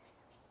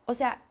 o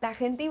sea, la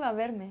gente iba a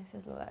verme en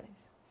esos lugares.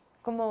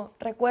 Como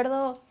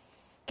recuerdo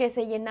que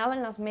se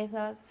llenaban las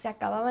mesas, se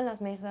acababan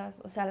las mesas,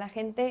 o sea, la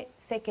gente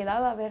se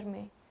quedaba a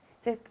verme,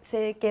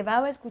 se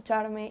quedaba a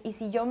escucharme. Y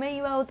si yo me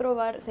iba a otro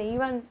bar, se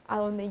iban a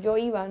donde yo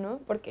iba, ¿no?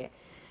 Porque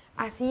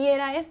así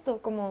era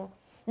esto, como...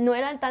 No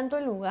era tanto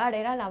el lugar,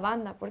 era la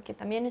banda, porque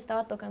también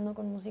estaba tocando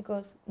con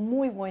músicos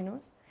muy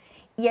buenos.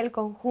 Y el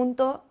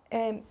conjunto,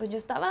 pues yo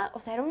estaba, o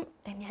sea,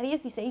 tenía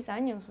 16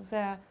 años, o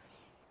sea,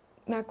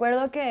 me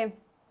acuerdo que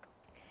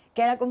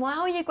era como,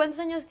 oye, ¿cuántos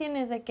años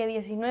tienes? De que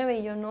 19,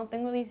 y yo, no,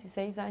 tengo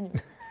 16 años.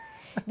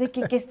 De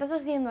que, ¿qué estás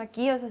haciendo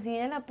aquí? O sea, si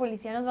viene la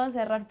policía nos van a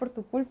cerrar por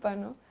tu culpa,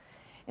 ¿no?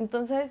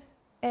 Entonces,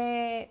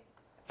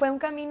 fue un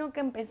camino que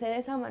empecé de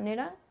esa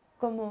manera,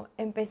 como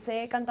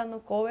empecé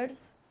cantando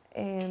covers,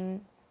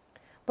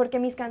 porque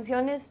mis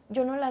canciones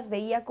yo no las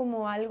veía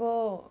como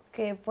algo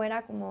que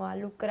fuera como a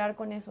lucrar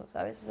con eso,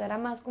 ¿sabes? O sea, era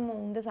más como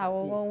un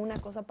desahogo, una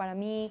cosa para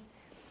mí.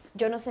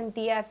 Yo no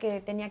sentía que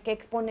tenía que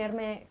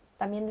exponerme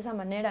también de esa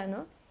manera,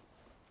 ¿no?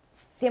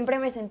 Siempre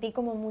me sentí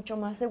como mucho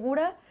más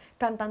segura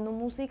cantando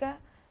música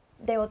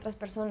de otras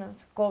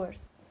personas,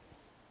 covers.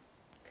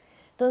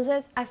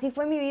 Entonces, así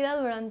fue mi vida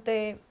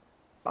durante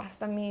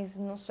hasta mis,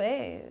 no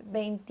sé,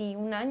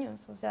 21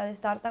 años, o sea, de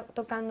estar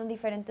tocando en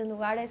diferentes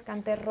lugares,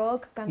 canté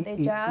rock, canté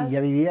jazz. Y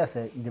ya vivías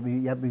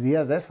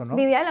de eso, ¿no?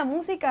 Vivía de la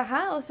música,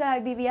 ajá, o sea,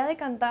 vivía de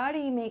cantar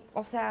y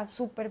o sea,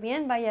 súper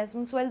bien, vaya, es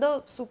un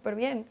sueldo súper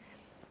bien,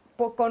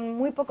 con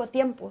muy poco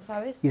tiempo,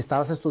 ¿sabes? Y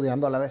estabas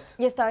estudiando a la vez.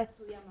 Y estaba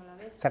estudiando a la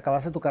vez. ¿Se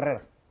acabaste tu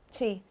carrera?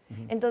 Sí,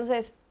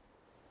 entonces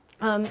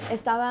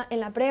estaba en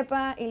la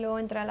prepa y luego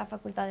entré a la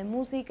facultad de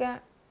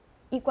música,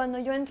 y cuando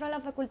yo entro a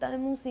la facultad de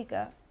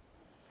música,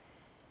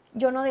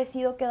 yo no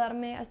decido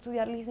quedarme a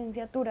estudiar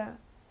licenciatura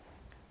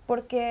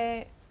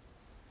porque,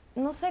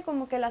 no sé,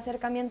 como que el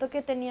acercamiento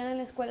que tenían en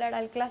la escuela era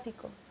el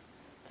clásico.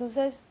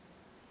 Entonces,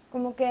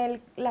 como que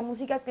la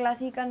música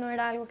clásica no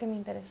era algo que me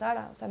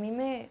interesara. O sea,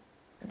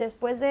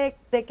 después de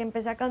que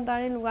empecé a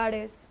cantar en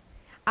lugares,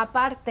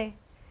 aparte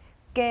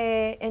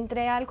que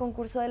entré al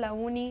concurso de la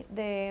uni,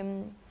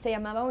 se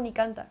llamaba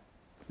Unicanta.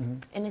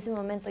 En ese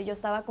momento yo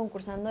estaba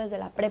concursando desde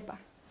la prepa.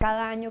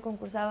 Cada año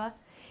concursaba.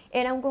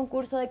 Era un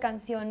concurso de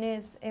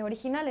canciones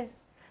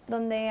originales,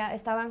 donde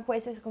estaban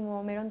jueces como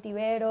Homero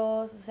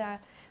Ontiveros, o sea,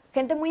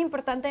 gente muy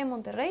importante de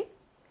Monterrey,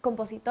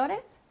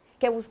 compositores,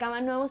 que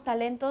buscaban nuevos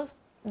talentos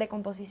de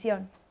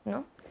composición,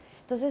 ¿no?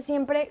 Entonces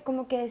siempre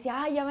como que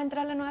decía, ya va a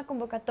entrar la nueva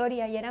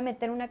convocatoria, y era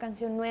meter una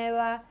canción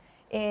nueva,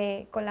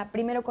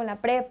 primero con la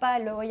prepa,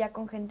 luego ya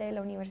con gente de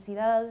la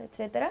universidad,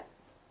 etcétera.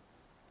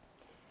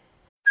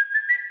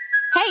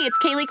 Hey, it's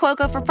Kaylee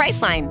Cuoco for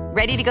Priceline.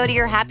 Ready to go to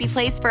your happy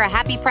place for a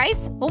happy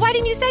price? Well, why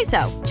didn't you say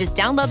so? Just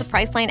download the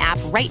Priceline app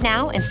right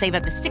now and save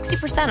up to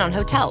 60% on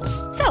hotels.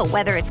 So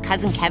whether it's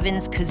Cousin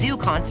Kevin's Kazoo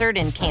Concert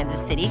in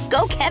Kansas City,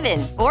 go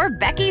Kevin, or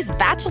Becky's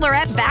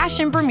Bachelorette Bash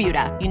in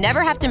Bermuda, you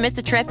never have to miss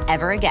a trip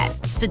ever again.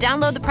 So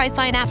download the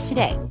Priceline app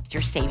today.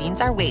 Your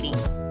savings are waiting.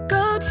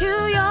 Go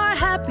to your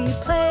happy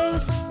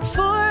place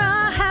for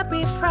a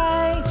happy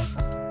price.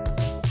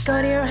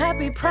 Go to your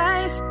happy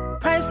price,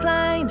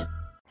 Priceline.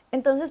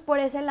 Entonces, por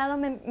ese lado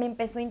me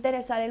empezó a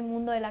interesar el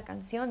mundo de la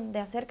canción, de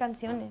hacer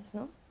canciones,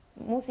 ¿no?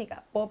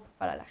 Música, pop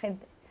para la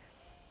gente.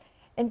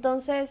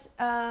 Entonces,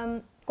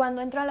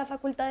 cuando entro a la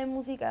facultad de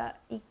música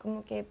y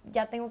como que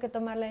ya tengo que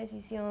tomar la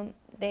decisión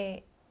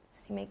de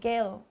si me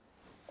quedo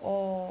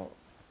o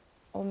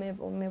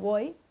me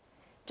voy,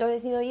 yo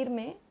decido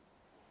irme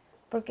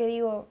porque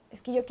digo,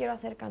 es que yo quiero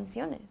hacer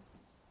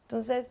canciones.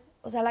 Entonces,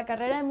 o sea, la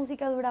carrera de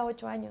música dura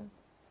 8 años.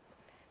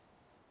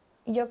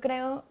 Y yo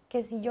creo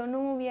que si yo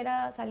no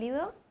hubiera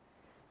salido,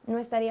 no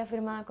estaría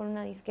firmada con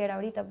una disquera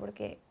ahorita,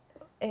 porque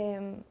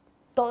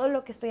todo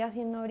lo que estoy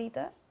haciendo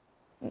ahorita,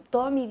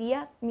 todo mi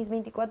día, mis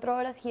 24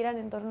 horas giran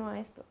en torno a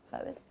esto,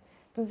 ¿sabes?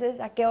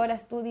 Entonces, ¿a qué hora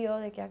estudio?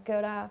 ¿De qué a qué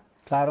hora?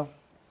 Claro.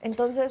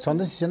 Entonces... Son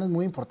decisiones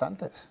muy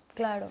importantes.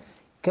 Claro.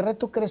 ¿Qué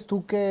reto crees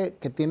tú que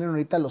tienen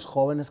ahorita los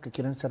jóvenes que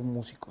quieren ser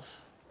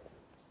músicos?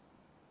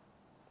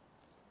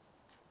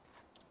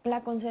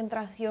 La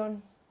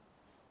concentración,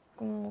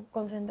 como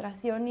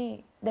concentración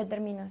y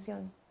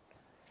determinación.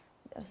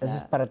 O sea, Ese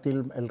es para ti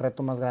el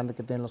reto más grande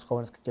que tienen los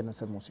jóvenes que quieren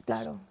ser músicos.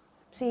 claro,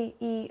 sí,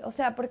 y o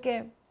sea,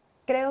 porque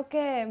creo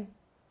que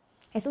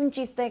es un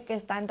chiste que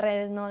está en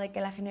redes, ¿no? De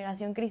que la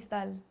generación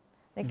cristal,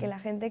 de que la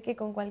gente que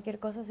con cualquier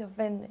cosa se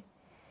ofende.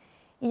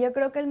 Y yo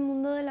creo que el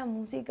mundo de la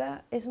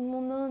música es un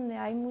mundo donde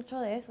hay mucho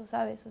de eso,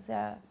 ¿sabes? O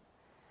sea,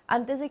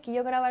 antes de que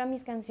yo grabara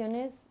mis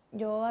canciones,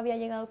 yo había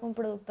llegado con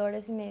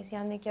productores y me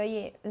decían de que,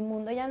 oye, el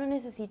mundo ya no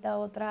necesita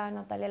otra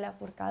Natalia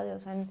Lafourcade, o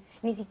sea,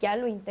 ni siquiera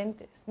lo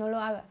intentes, no lo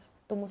hagas.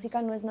 Tu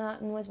música no es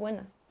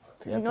buena,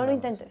 Fíjate no lo nada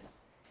intentes.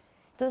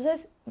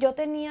 Entonces, yo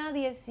tenía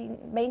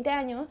 20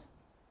 años,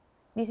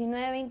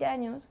 19, 20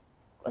 años,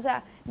 o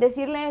sea,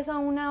 decirle eso a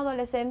una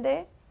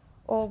adolescente,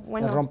 o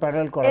bueno, Es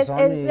romperle el corazón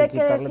es y de que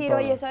quitarle decir, todo.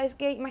 oye, ¿sabes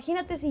qué?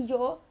 Imagínate si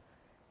yo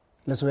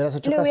 ¿Les hubieras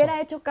hecho le caso?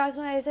 hubiera hecho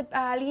caso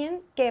a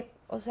alguien que,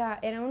 o sea,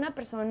 era una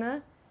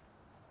persona,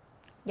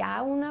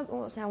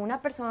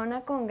 una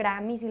persona con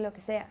Grammys y lo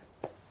que sea.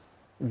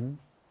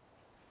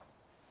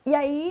 Y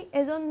ahí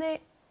es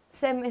donde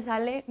se me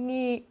sale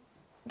mi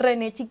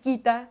Renee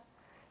chiquita,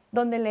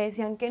 donde le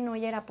decían que no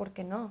y era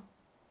porque no.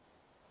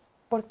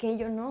 ¿Por qué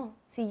yo no?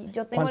 Si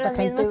yo tengo las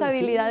mismas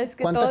habilidades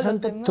que todos los demás.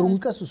 ¿Cuánta gente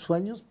trunca sus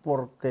sueños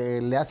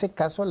porque le hace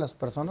caso a las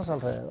personas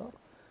alrededor?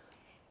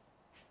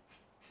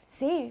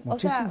 Sí, Muchísimo. o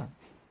sea,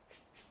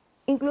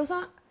 incluso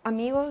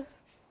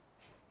amigos,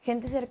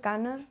 gente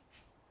cercana.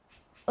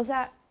 O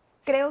sea,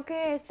 creo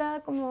que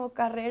esta como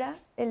carrera,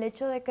 el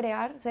hecho de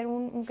crear, ser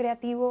un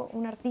creativo,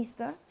 un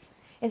artista,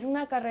 es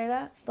una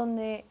carrera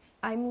donde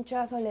hay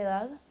mucha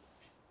soledad,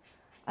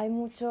 hay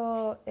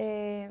mucho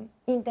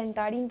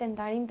intentar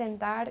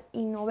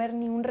y no ver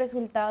ni un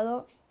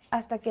resultado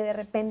hasta que de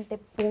repente,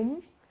 ¡pum!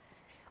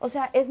 O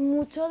sea, es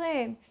mucho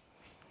de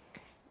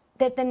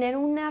tener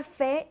una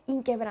fe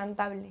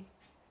inquebrantable,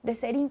 de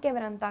ser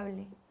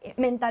inquebrantable,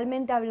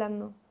 mentalmente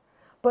hablando,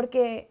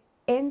 porque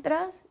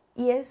entras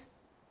y es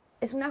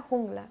una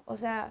jungla, o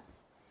sea,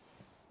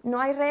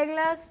 no hay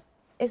reglas,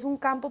 es un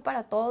campo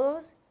para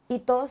todos y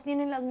todos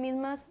tienen los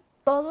mismos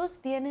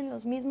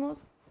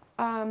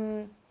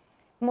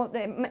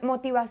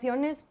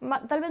motivaciones,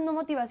 tal vez no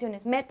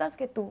motivaciones, metas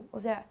que tú, o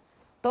sea,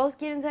 todos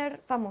quieren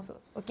ser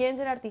famosos, o quieren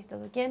ser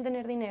artistas, o quieren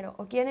tener dinero,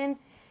 o quieren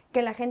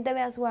que la gente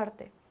vea su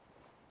arte.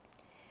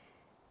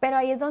 Pero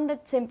ahí es donde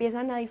se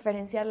empiezan a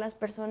diferenciar las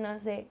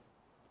personas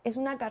es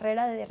una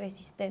carrera de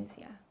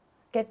resistencia.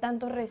 ¿Qué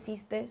tanto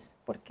resistes?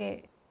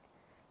 Porque,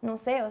 no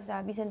sé, o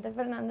sea, Vicente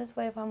Fernández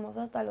fue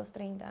famoso hasta los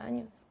 30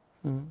 años.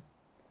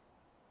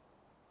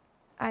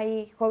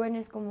 Hay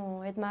jóvenes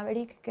como Ed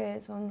Maverick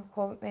que son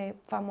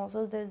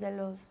famosos desde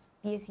los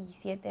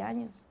 17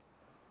 años,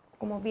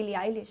 como Billie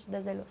Eilish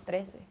desde los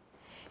 13.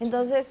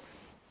 Entonces,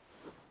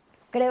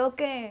 creo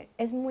que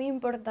es muy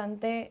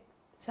importante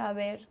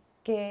saber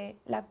que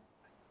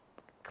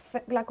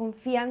la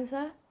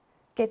confianza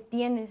que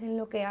tienes en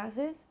lo que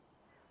haces,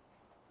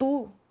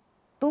 tu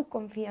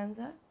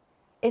confianza,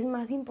 es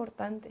más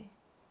importante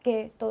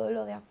que todo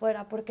lo de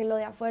afuera, porque lo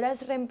de afuera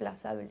es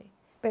reemplazable,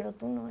 pero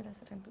tú no eres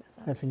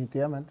reemplazable.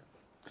 Definitivamente.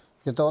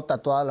 Yo tengo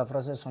tatuada la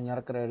frase de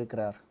soñar, creer y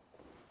crear.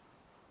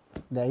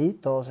 De ahí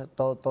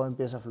todo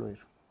empieza a fluir.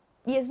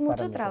 Y es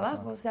mucho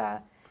trabajo, o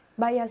sea,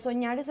 vaya,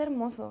 soñar es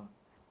hermoso,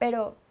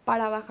 pero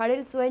para bajar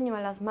el sueño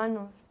a las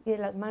manos y de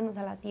las manos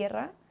a la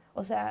tierra,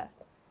 o sea,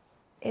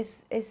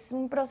 es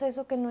un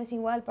proceso que no es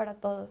igual para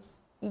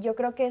todos. Y yo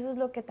creo que eso es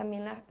lo que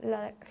también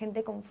la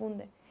gente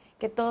confunde,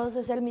 que todos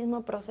es el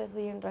mismo proceso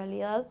y en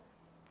realidad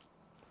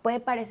puede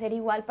parecer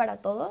igual para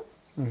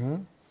todos,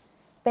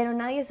 pero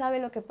nadie sabe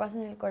lo que pasa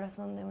en el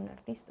corazón de un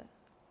artista.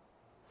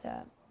 O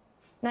sea,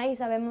 nadie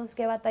sabemos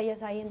qué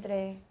batallas hay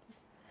entre...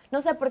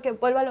 No sé, porque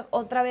vuelvo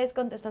otra vez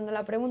contestando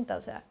la pregunta,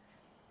 o sea,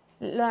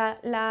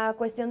 la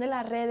cuestión de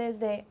las redes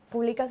de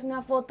publicas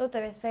una foto,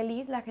 te ves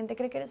feliz, la gente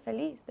cree que eres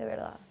feliz, de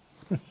verdad.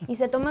 Y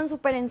se toman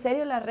súper en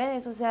serio las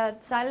redes, o sea,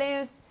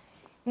 sale,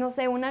 no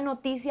sé, una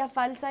noticia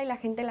falsa y la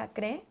gente la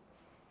cree.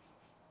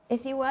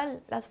 Es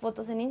igual las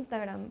fotos en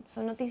Instagram,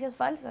 son noticias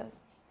falsas.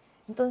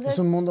 Entonces, es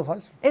un mundo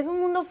falso. Es un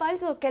mundo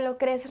falso que lo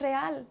crees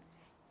real.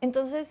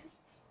 Entonces,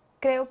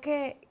 creo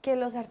que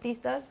los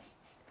artistas,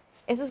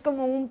 eso es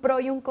como un pro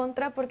y un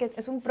contra, porque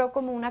es un pro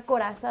como una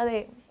coraza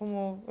de,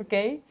 como, ok,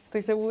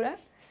 estoy segura.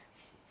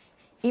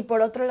 Y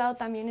por otro lado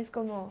también es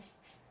como,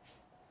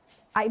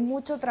 hay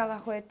mucho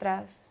trabajo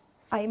detrás,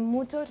 hay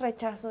mucho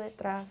rechazo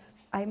detrás,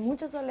 hay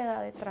mucha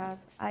soledad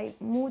detrás, hay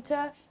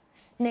mucha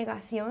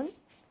negación,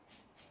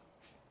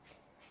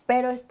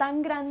 pero es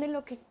tan grande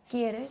lo que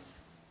quieres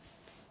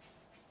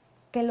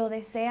que lo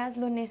deseas,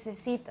 lo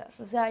necesitas.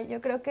 O sea,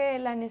 yo creo que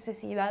la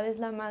necesidad es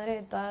la madre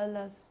de todas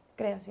las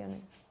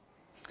creaciones.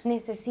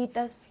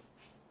 Necesitas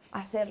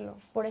hacerlo,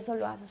 por eso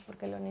lo haces,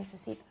 porque lo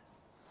necesitas.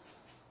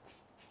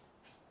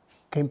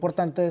 Qué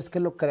importante es que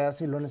lo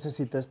creas y lo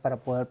necesites para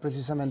poder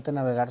precisamente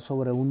navegar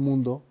sobre un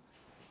mundo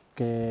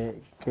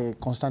que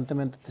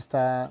constantemente te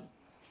está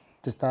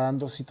te está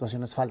dando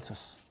situaciones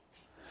falsas.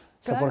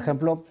 O sea, Claro. por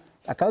ejemplo,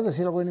 acabas de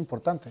decir algo bien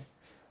importante.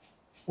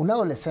 Un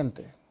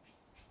adolescente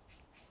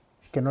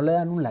que no le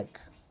dan un like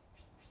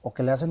o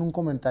que le hacen un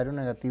comentario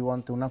negativo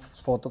ante una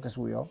foto que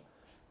subió,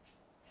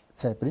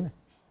 se deprime.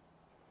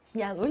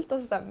 Y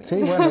adultos también.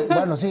 Sí,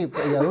 bueno, sí,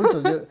 y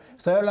adultos. Yo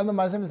estoy hablando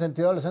más en el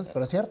sentido de adolescentes,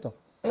 pero es cierto.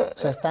 O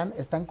sea,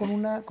 están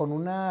con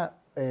una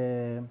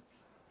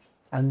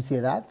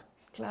ansiedad.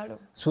 Claro.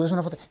 Subes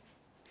una foto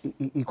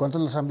y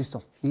 ¿cuántos los han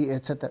visto? Y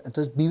etcétera.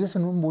 Entonces vives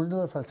en un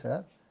mundo de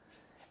falsedad,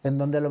 en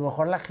donde a lo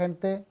mejor la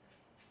gente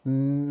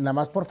nada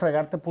más por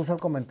fregar te puso el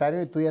comentario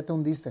y tú ya te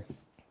hundiste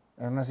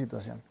en una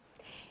situación.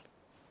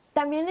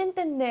 También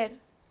entender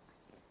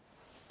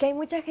que hay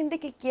mucha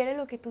gente que quiere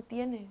lo que tú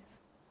tienes.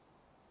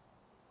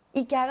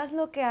 Y que hagas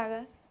lo que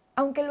hagas,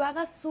 aunque lo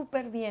hagas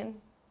súper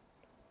bien,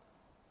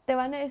 te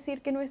van a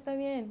decir que no está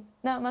bien,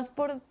 nada más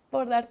por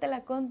darte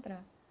la contra.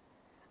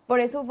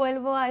 Por eso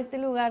vuelvo a este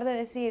lugar de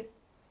decir,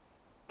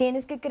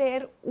 tienes que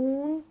creer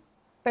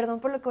perdón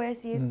por lo que voy a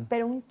decir,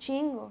 pero un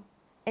chingo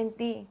en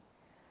ti.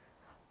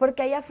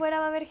 Porque allá afuera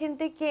va a haber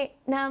gente que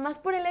nada más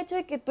por el hecho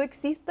de que tú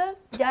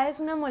existas, ya es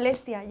una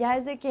molestia, ya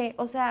es de que,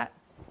 o sea,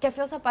 qué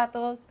feos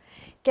zapatos,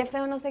 qué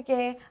feo no sé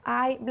qué,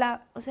 ay,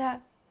 bla, o sea...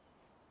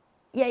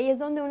 Y ahí es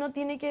donde uno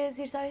tiene que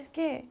decir, ¿sabes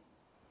qué?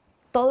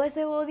 Todo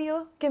ese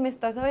odio que me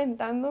estás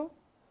aventando,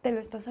 te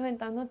lo estás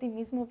aventando a ti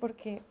mismo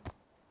porque,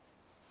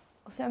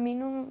 o sea, a mí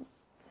no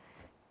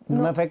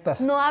me afectas.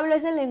 No hablo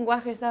ese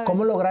lenguaje, ¿sabes?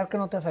 ¿Cómo lograr que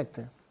no te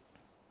afecte,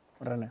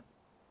 René?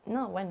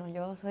 No, bueno,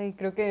 yo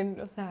creo que,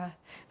 o sea,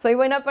 soy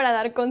buena para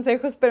dar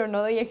consejos, pero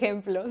no doy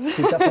ejemplos.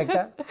 ¿Sí te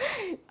afecta?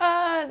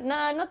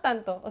 No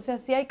tanto. O sea,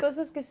 sí hay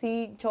cosas que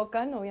sí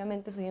chocan,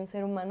 obviamente soy un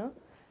ser humano,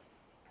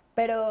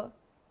 pero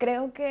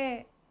creo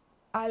que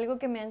algo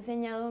que me ha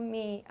enseñado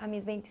a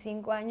mis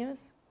 25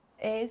 años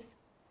es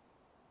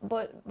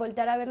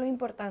voltear a ver lo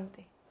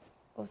importante.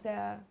 O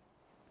sea,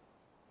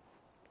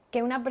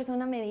 que una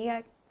persona me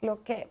diga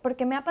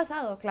porque me ha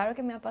pasado, claro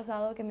que me ha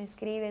pasado que me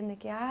escriben de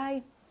que,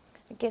 ay,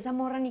 que esa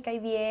morra ni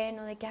cae bien,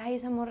 o de que, ay,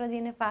 esa morra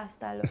viene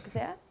pasta, lo que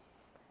sea.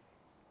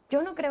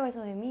 Yo no creo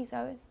eso de mí,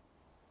 ¿sabes?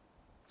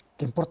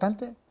 Qué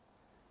importante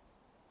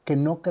que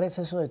no crees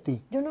eso de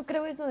ti. Yo no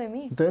creo eso de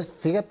mí. Entonces,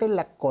 fíjate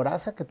la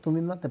coraza que tú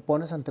misma te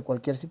pones ante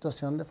cualquier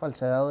situación de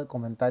falsedad o de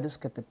comentarios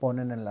que te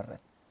ponen en la red.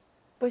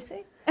 Pues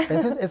sí.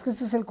 Es que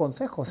ese es el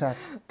consejo. O sea,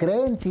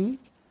 cree en ti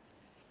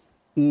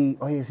y,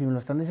 oye, si me lo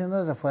están diciendo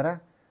desde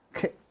afuera,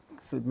 que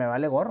me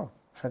vale gorro.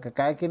 O sea, que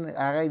cada quien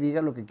haga y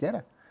diga lo que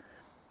quiera.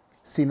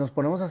 Si nos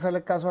ponemos a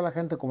hacerle caso a la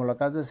gente, como lo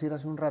acabas de decir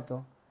hace un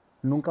rato,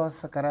 nunca vas a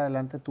sacar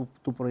adelante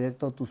tu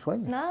proyecto o tu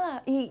sueño.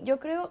 Nada. Y yo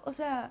creo, o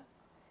sea,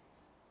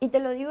 y te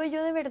lo digo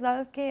yo de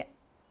verdad que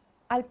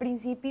al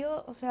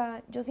principio, o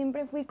sea, yo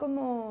siempre fui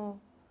como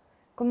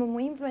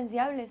muy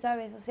influenciable,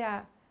 ¿sabes? O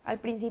sea, al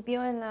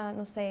principio en la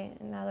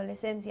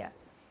adolescencia,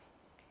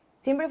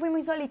 siempre fui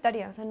muy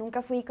solitaria, o sea,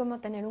 nunca fui como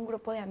tener un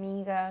grupo de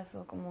amigas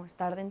o como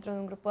estar dentro de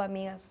un grupo de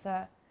amigas, o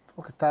sea...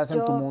 Porque estabas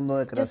en tu mundo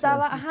de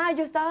creación.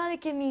 Yo estaba de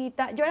que mi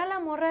guitarra, yo era la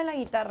morra de la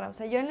guitarra, o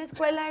sea, yo en la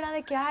escuela era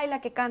de que, ay, la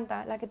que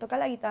canta, la que toca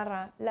la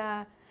guitarra,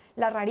 la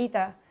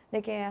rarita,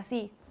 de que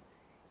así.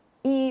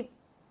 Y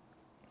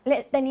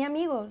tenía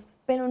amigos,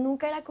 pero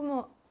nunca era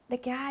como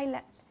de que, ay,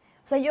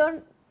 o sea, yo,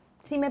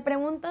 si me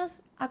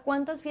preguntas a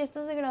cuántas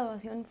fiestas de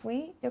graduación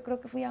fui, yo creo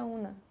que fui a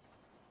una.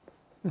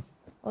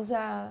 O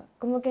sea,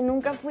 como que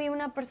nunca fui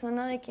una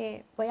persona de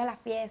que voy a la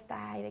fiesta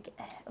y de que,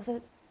 o sea,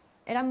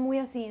 era muy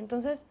así.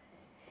 Entonces,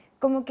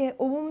 como que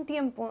hubo un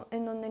tiempo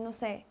en donde, no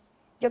sé,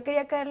 yo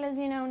quería caerles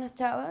bien a unas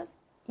chavas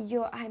y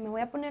yo, ay, me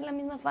voy a poner la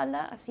misma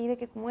falda así de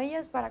que como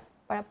ellas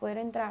para poder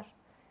entrar.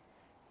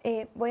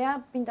 Voy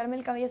a pintarme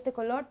el cabello de este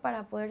color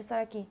para poder estar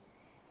aquí.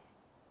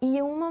 Y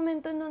llegó un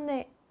momento en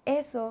donde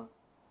eso,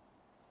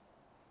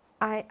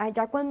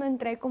 allá cuando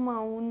entré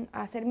como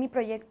a hacer mi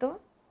proyecto,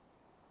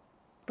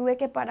 tuve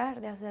que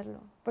parar de hacerlo.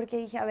 Porque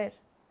dije, a ver,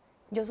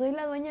 yo soy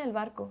la dueña del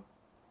barco,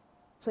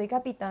 soy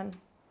capitán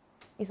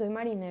y soy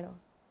marinero.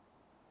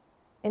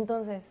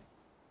 Entonces,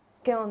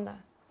 ¿qué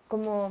onda?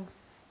 Como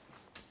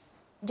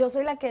yo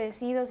soy la que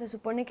decido, se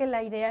supone que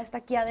la idea está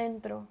aquí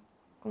adentro,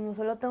 como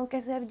solo tengo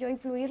que ser yo y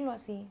fluirlo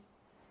así.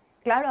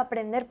 Claro,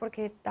 aprender,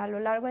 porque a lo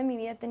largo de mi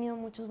vida he tenido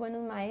muchos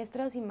buenos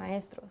maestras y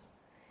maestros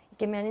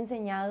que me han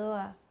enseñado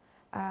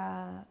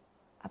a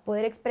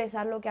poder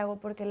expresar lo que hago,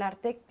 porque el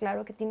arte,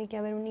 claro que tiene que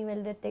haber un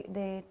nivel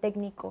de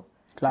técnico,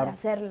 claro, de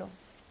hacerlo,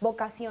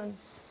 vocación,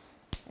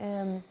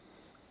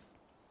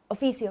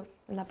 oficio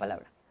es la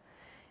palabra.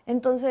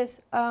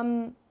 Entonces,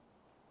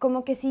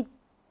 como que sí,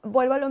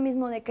 vuelvo a lo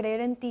mismo de creer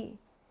en ti,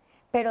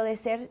 pero de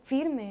ser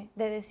firme,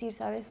 de decir,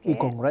 ¿sabes qué? Y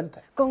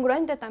congruente.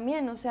 Congruente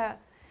también, o sea.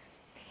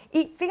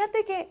 Y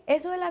fíjate que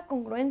eso de la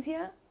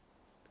congruencia,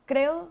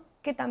 creo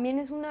que también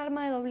es un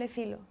arma de doble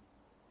filo.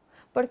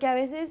 Porque a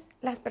veces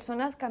las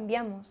personas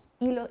cambiamos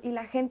y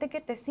la gente que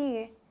te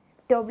sigue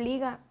te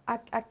obliga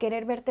a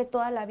querer verte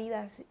toda la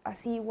vida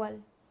así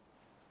igual.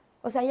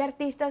 O sea, hay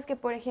artistas que,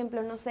 por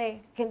ejemplo, no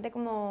sé, gente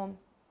como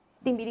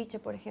Timbiriche,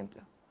 por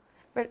ejemplo.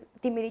 Pero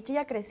Timbiriche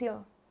ya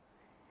creció.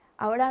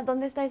 Ahora,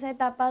 ¿dónde está esa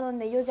etapa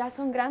donde ellos ya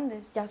son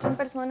grandes, ya son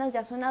personas,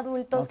 ya son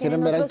adultos, No quieren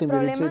tienen ver al otros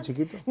Timbiriche problemas?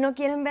 chiquito. No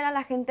quieren ver a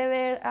la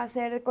gente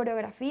hacer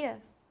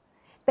coreografías.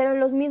 Pero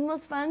los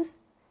mismos fans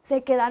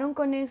se quedaron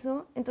con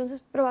eso,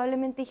 entonces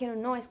probablemente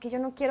dijeron, no, es que yo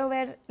no quiero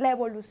ver la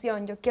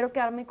evolución, yo quiero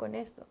quedarme con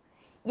esto.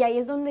 Y ahí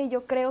es donde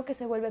yo creo que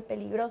se vuelve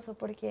peligroso,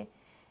 porque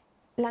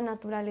la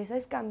naturaleza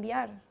es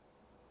cambiar.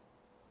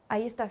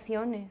 Hay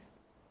estaciones.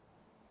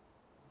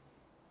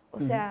 O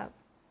sea,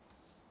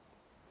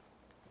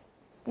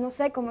 no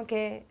sé, como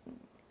que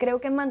creo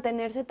que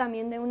mantenerse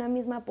también de una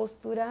misma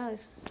postura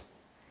es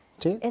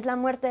la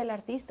muerte del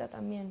artista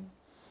también.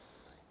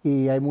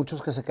 Y hay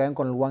muchos que se quedan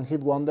con el One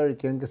Hit Wonder y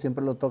quieren que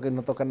siempre lo toque y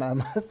no toca nada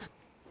más.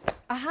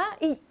 Ajá,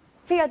 y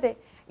fíjate,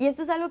 y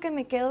esto es algo que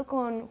me quedo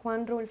con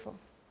Juan Rulfo.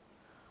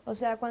 O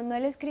sea, cuando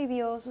él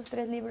escribió sus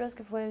 3 libros,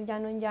 que fue El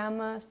Llano en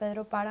Llamas,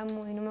 Pedro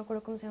Páramo y no me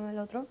acuerdo cómo se llama el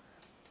otro,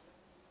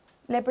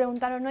 le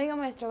preguntaron, oiga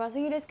maestro, ¿va a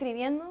seguir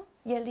escribiendo?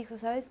 Y él dijo,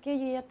 ¿sabes qué?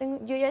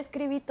 Yo ya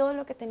escribí todo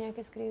lo que tenía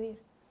que escribir.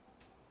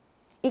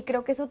 Y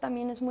creo que eso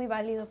también es muy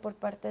válido por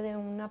parte de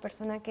una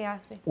persona que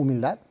hace.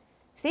 ¿Humildad?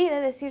 Sí,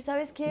 de decir,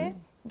 ¿sabes qué?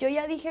 Yo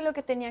ya dije lo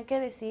que tenía que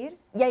decir,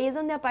 y ahí es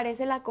donde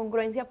aparece la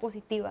congruencia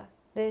positiva,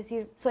 de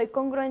decir, soy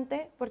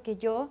congruente porque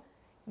yo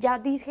ya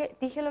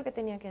dije lo que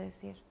tenía que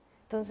decir.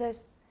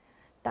 Entonces,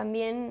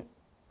 también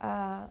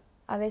a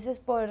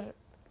veces por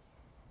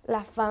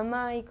la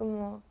fama y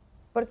como...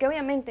 Porque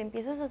obviamente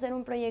empiezas a hacer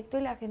un proyecto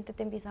y la gente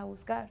te empieza a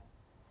buscar.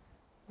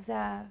 O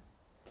sea,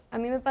 a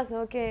mí me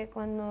pasó que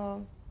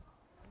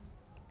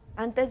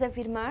antes de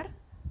firmar,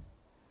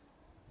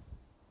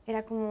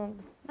 era como,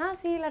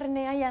 sí, la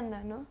Renee ahí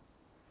anda, ¿no?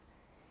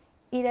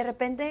 Y de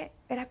repente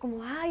era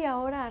como, ay,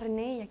 ahora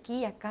Renee, y aquí,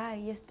 y acá,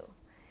 y esto.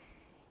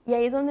 Y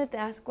ahí es donde te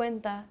das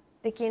cuenta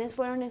de quiénes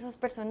fueron esas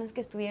personas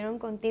que estuvieron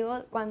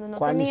contigo cuando no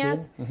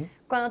tenías,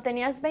 cuando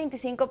tenías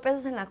 25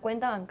 pesos en la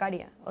cuenta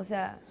bancaria. O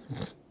sea,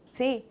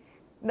 sí,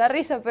 da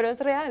risa, pero es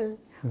real.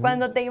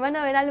 Cuando te iban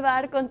a ver al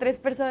bar con 3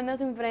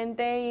 personas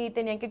enfrente y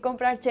tenían que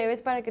comprar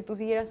cheves para que tú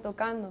siguieras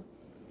tocando.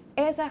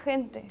 Esa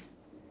gente,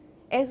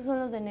 esos son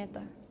los de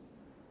neta.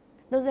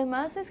 Los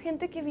demás es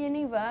gente que viene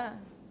y va.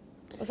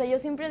 O sea, yo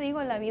siempre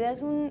digo, la vida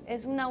es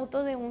un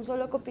auto de un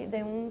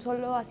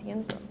solo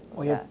asiento.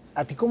 Oye,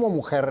 a ti como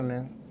mujer,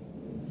 René,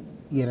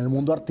 y en el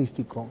mundo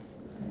artístico,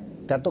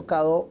 ¿te ha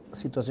tocado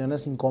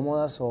situaciones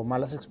incómodas o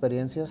malas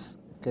experiencias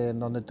en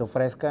donde te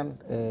ofrezcan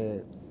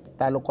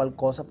tal o cual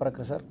cosa para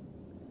crecer?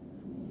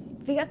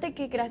 Fíjate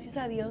que gracias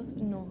a Dios,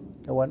 no.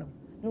 Qué bueno.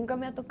 Nunca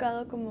me ha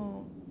tocado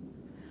como...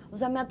 O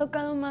sea, me ha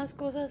tocado más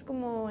cosas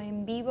como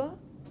en vivo,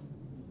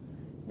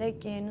 de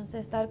que, no sé,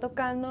 estar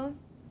tocando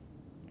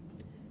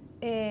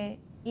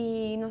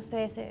y, no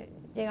sé,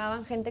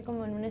 llegaban gente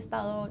como en un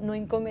estado no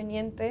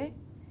inconveniente,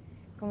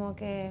 como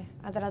que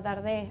a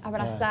tratar de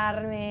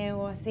abrazarme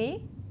o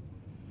así.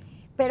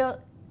 Pero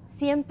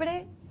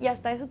siempre, y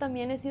hasta eso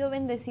también he sido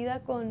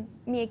bendecida con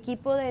mi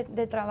equipo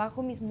de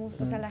trabajo, mis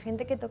músicos, o sea, la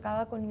gente que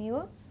tocaba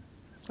conmigo.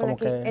 Con la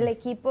que el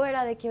equipo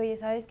era de que, oye,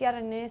 ¿sabes qué? A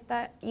René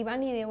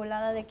iban y de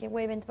volada de que,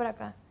 güey, vente para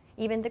acá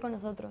y vente con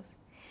nosotros.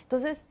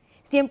 Entonces,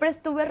 siempre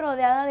estuve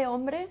rodeada de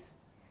hombres,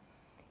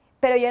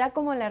 pero yo era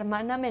como la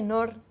hermana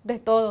menor de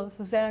todos.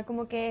 O sea, era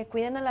como que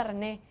cuiden a la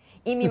René.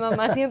 Y mi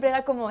mamá siempre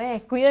era como,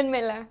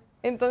 cuídenmela.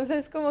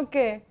 Entonces, como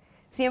que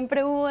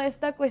siempre hubo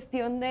esta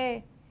cuestión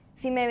de,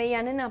 si me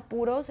veían en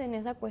apuros en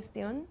esa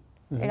cuestión,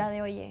 era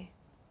de, oye,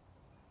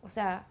 o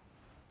sea,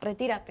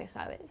 retírate,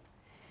 ¿sabes?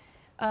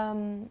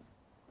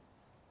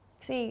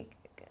 Sí,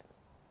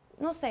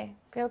 no sé,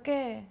 creo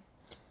que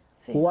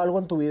sí. ¿Hubo algo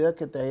en tu vida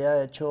que te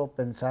haya hecho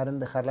pensar en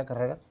dejar la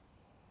carrera?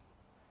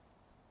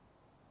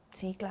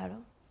 Sí,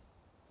 claro.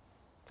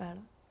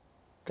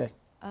 ¿Qué?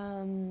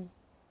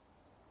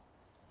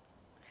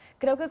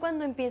 Creo que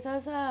cuando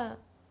empiezas a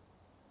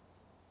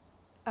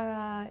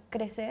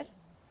crecer,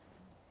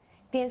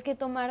 tienes que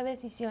tomar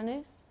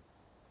decisiones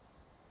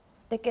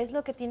de qué es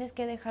lo que tienes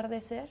que dejar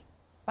de ser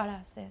para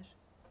hacer.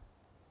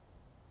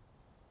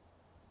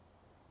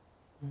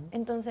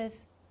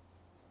 Entonces,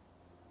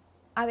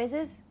 a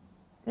veces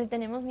le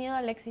tenemos miedo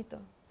al éxito,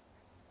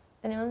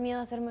 tenemos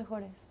miedo a ser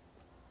mejores.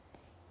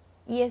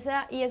 Y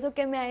eso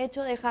que me ha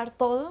hecho dejar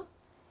todo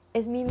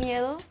es mi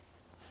miedo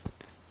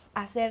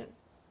a ser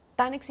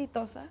tan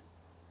exitosa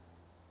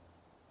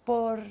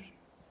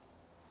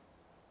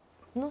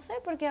no sé,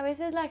 porque a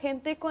veces la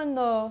gente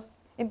cuando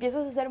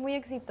empiezas a ser muy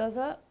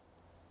exitosa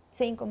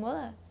se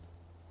incomoda.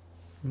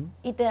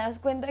 Y te das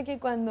cuenta que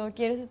cuando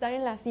quieres estar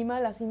en la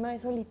cima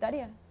es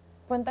solitaria.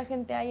 ¿Cuánta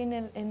gente hay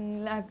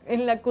en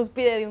la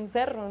cúspide de un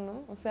cerro,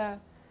 no? O sea,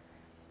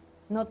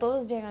 no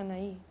todos llegan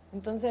ahí.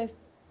 Entonces,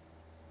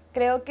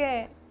 creo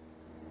que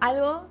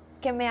algo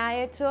que me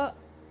ha hecho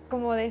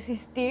como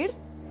desistir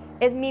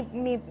es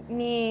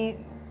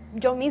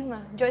yo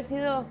misma. Yo he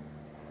sido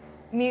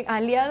mi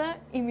aliada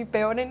y mi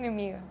peor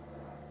enemiga.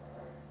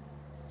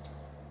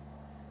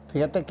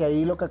 Fíjate que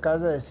ahí lo que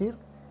acabas de decir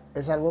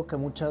es algo que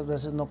muchas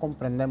veces no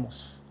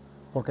comprendemos,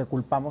 porque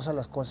culpamos a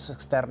las cosas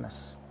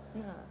externas.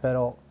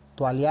 Pero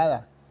tu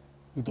aliada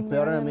y tu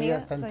peor enemiga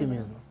está en ti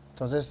mismo.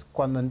 Entonces,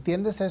 cuando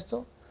entiendes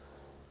esto,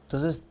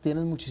 Entonces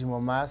tienes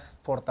muchísimo más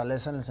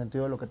fortaleza en el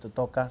sentido de lo que te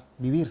toca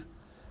vivir,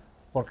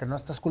 porque no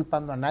estás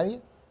culpando a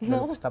nadie de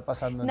lo que está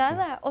pasando en ti.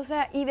 Nada, o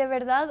sea, y de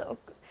verdad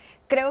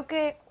creo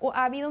que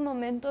ha habido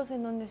momentos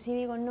en donde sí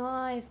digo,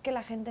 no, es que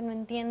la gente no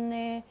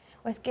entiende,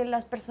 o es que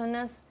las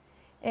personas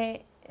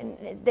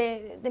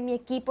de mi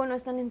equipo no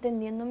están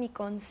entendiendo mi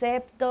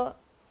concepto,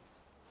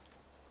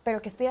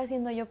 pero ¿qué estoy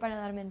haciendo yo para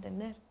darme a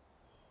entender?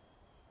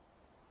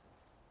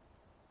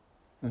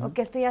 ¿O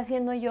qué estoy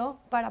haciendo yo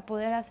para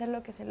poder hacer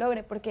lo que se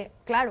logre? Porque,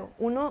 claro,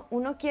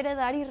 uno quiere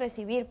dar y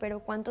recibir,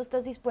 pero ¿cuánto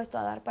estás dispuesto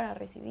a dar para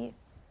recibir?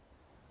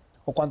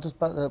 ¿O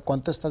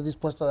cuánto estás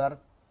dispuesto a dar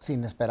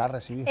sin esperar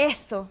recibir?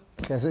 Eso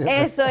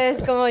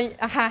es como,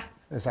 ajá.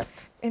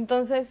 Exacto.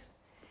 Entonces,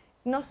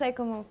 no sé,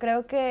 como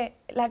creo que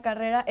la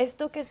carrera,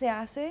 esto que se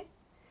hace,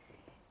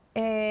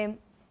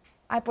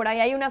 por ahí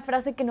hay una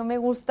frase que no me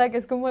gusta, que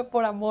es como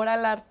por amor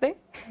al arte,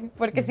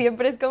 porque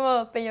siempre es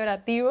como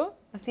peyorativo,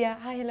 así,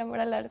 ay, el amor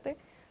al arte.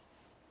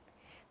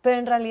 Pero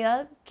en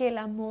realidad que el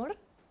amor,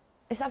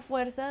 esa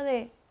fuerza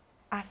de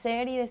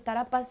hacer y de estar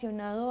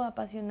apasionado o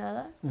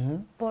apasionada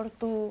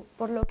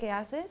por lo que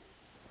haces.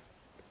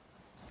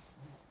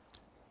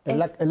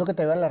 Es lo que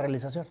te lleva a la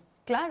realización.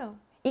 Claro.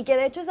 Y que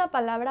de hecho esa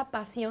palabra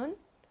pasión,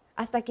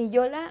 hasta que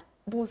yo la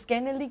busqué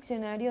en el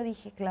diccionario,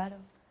 dije, claro,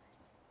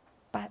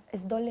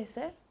 es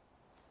dolecer.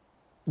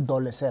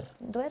 Dolecer.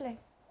 Duele.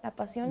 La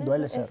pasión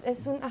Duele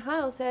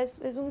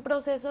es un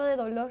proceso de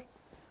dolor.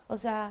 O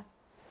sea,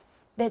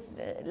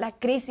 de la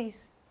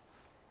crisis.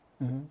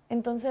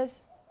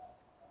 Entonces,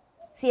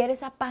 si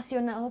eres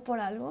apasionado por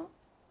algo,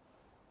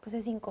 pues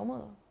es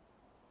incómodo,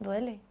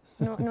 duele.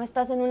 No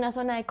estás en una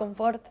zona de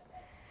confort,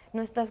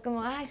 no estás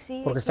como, ay,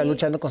 sí. Porque estás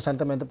luchando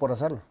constantemente por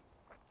hacerlo.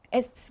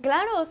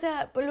 Claro, o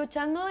sea, pues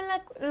luchando en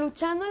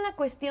la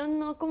cuestión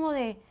no como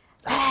de,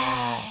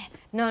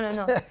 no,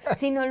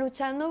 sino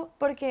luchando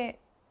porque,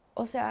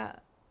 o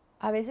sea,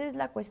 a veces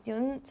la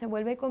cuestión se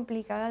vuelve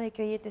complicada de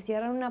que, oye, te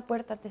cierran una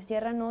puerta, te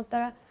cierran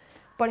otra.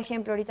 Por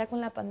ejemplo, ahorita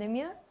con la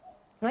pandemia,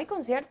 no hay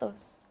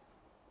conciertos.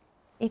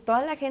 Y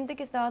toda la gente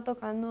que estaba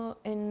tocando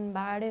en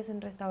bares,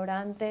 en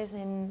restaurantes,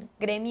 en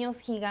gremios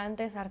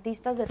gigantes,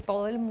 artistas de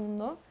todo el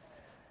mundo,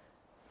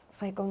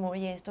 fue como,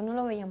 oye, esto no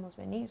lo veíamos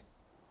venir.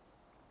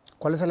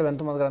 ¿Cuál es el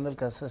evento más grande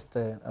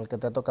al que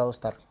te ha tocado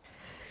estar?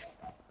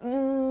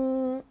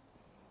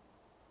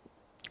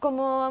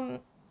 Como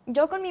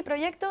yo con mi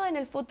proyecto en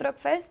el Food Truck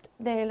Fest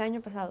del año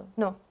pasado.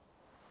 No.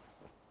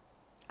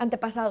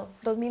 Antepasado,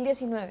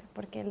 2019,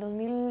 porque el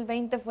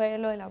 2020 fue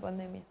lo de la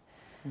pandemia.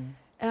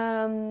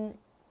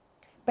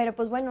 Pero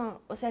pues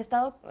bueno, o sea,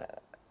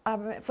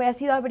 ha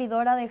sido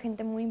abridora de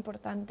gente muy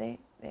importante,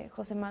 de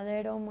José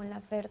Madero, Mon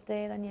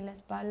Laferte, Daniela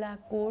Espala,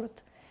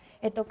 Kurt.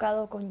 He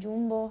tocado con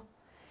Jumbo,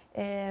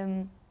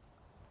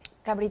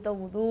 Cabrito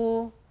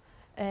Vudú,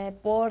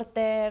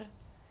 Porter,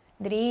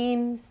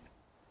 Dreams.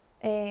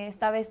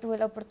 Esta vez tuve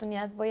la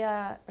oportunidad, voy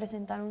a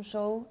presentar un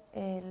show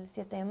el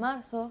 7 de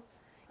marzo.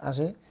 ¿Ah,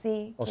 sí?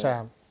 Sí. O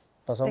sea,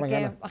 pasado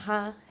mañana.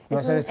 Ajá. ¿Va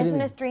a ser Es un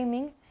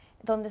streaming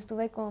donde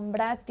estuve con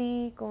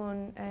Bratty,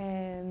 con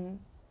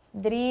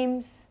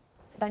Dreams,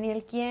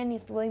 Daniel Kien, y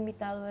estuvo de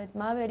invitado Ed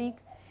Maverick.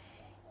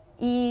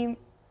 Y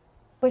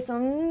pues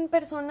son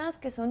personas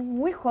que son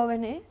muy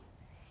jóvenes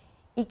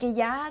y que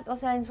ya, o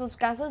sea, en sus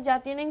casas ya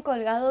tienen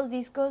colgados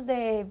discos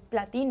de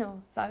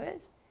platino,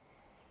 ¿sabes?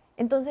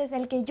 Entonces,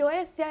 el que yo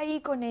esté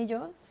ahí con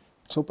ellos...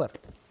 Súper.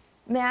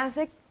 Me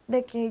hace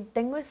de que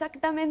tengo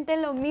exactamente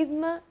la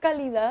misma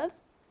calidad.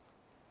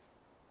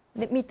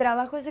 Mi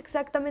trabajo es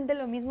exactamente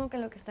lo mismo que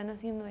lo que están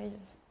haciendo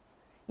ellos.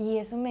 Y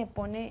eso me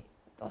pone,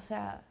 o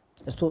sea...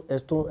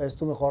 Es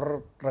tu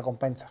mejor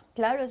recompensa.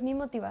 Claro, es mi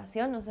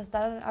motivación, o sea,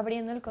 estar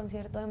abriendo el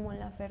concierto de Mon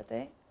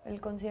Laferte,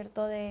 el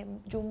concierto de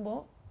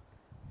Jumbo,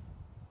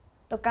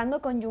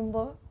 tocando con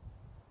Jumbo.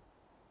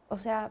 O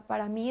sea,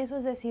 para mí eso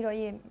es decir,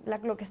 oye,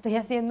 lo que estoy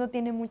haciendo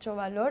tiene mucho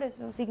valor,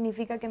 eso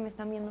significa que me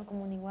están viendo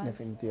como un igual.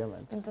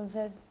 Definitivamente.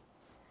 Entonces,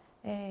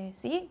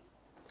 sí.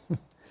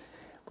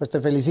 Pues te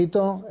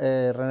felicito,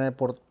 René,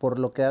 por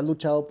lo que has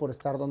luchado por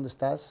estar donde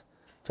estás.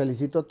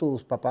 Felicito a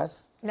tus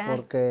papás,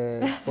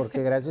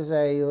 porque gracias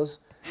a ellos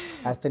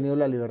has tenido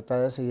la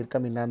libertad de seguir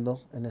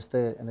caminando en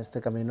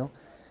este camino.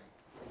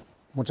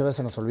 Muchas veces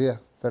se nos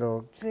olvida,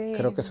 pero sí,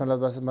 creo que son las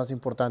bases más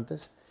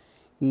importantes.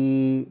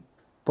 Y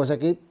pues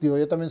aquí, digo,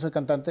 yo también soy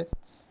cantante.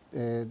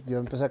 Yo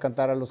empecé a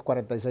cantar a los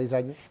 46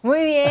 años. ¡Muy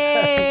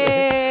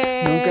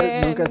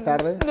bien! Nunca es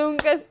tarde.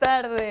 Nunca es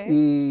tarde.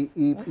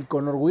 Y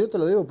con orgullo te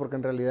lo digo, porque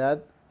en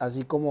realidad,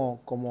 así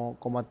como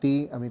a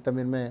ti, a mí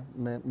también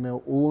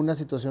hubo una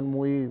situación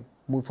muy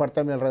fuerte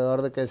a mi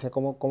alrededor de que decía,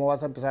 ¿cómo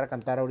vas a empezar a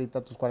cantar ahorita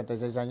a tus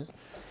 46 años?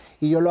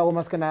 Y yo lo hago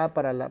más que nada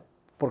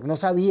porque no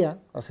sabía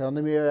hacia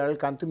dónde me iba a llevar el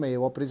canto, y me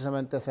llevó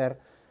precisamente a hacer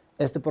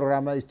este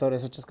programa de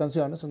Historias Hechas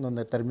Canciones, en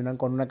donde terminan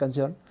con una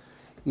canción.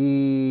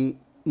 Y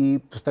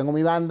pues tengo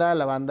mi banda,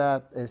 la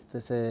banda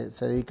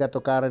se dedica a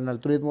tocar en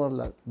altruismo,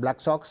 la Black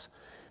Sox,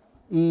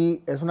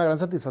 y es una gran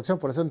satisfacción.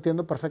 Por eso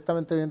entiendo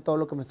perfectamente bien todo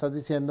lo que me estás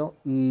diciendo,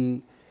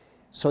 y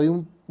soy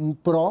un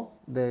pro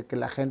de que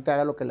la gente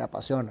haga lo que le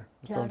apasiona.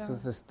 Claro.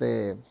 Entonces,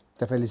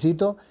 te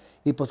felicito.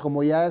 Y pues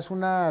como ya es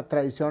una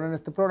tradición en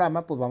este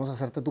programa, pues vamos a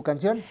hacerte tu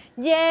canción.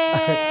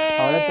 ¡Yay!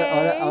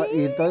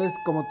 Y entonces,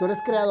 como tú eres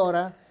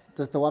creadora,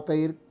 entonces te voy a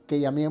pedir que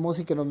llamemos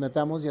y que nos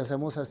metamos y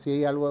hacemos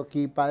así algo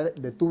aquí, padre,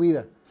 de tu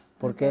vida.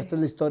 Porque esta es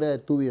la historia de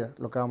tu vida,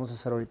 lo que vamos a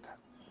hacer ahorita.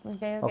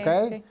 ¿Ok?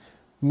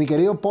 Mi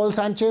querido Paul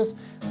Sánchez.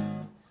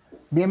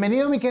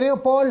 Bienvenido, mi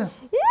querido Paul.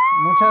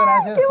 Muchas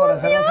gracias por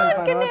hacernos el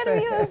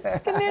parote.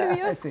 ¡Qué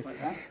nervios! Sí.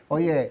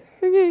 Oye,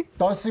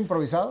 ¿todo esto es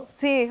improvisado?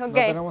 Sí, ok. No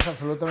tenemos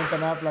absolutamente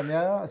nada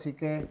planeado, así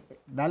que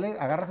dale,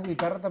 agarra tu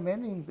guitarra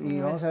también y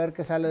vamos a ver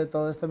qué sale de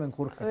todo este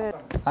menjurje.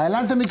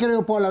 Adelante, mi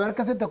querido Paul, a ver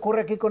qué se te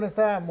ocurre aquí con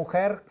esta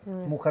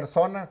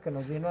mujerzona que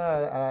nos vino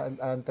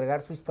a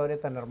entregar su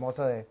historia tan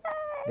hermosa de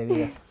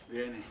vida.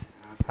 Viene.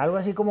 Algo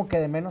así como que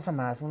de menos a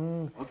más.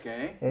 Vamos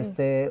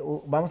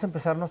a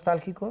empezar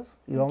nostálgicos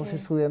y vamos a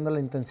ir subiendo la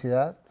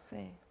intensidad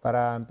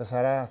para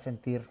empezar a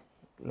sentir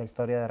la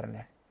historia de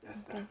René. Ya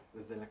está,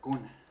 desde la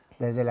cuna.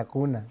 Desde la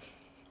cuna.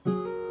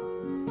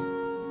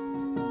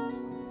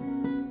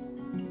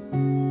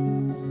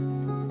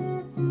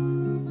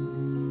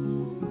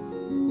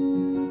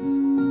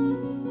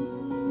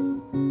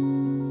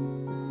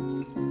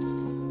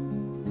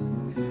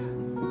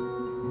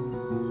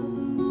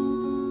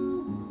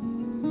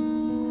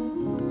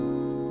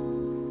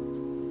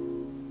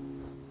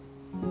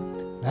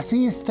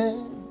 Naciste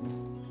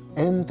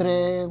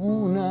entre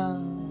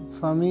una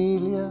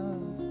familia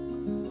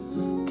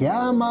que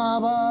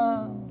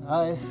amaba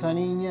a esa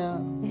niña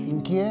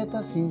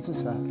inquieta sin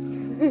cesar.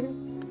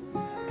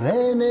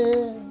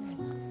 René,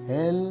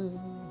 el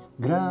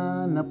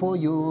gran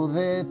apoyo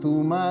de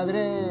tu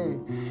madre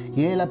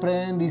y el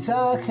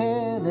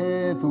aprendizaje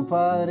de tu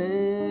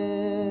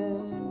padre.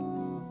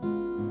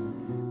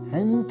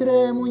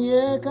 Entre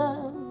muñecas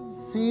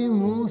y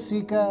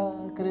música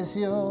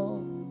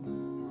creció,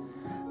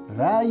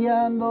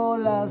 rayando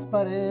las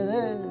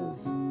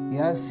paredes y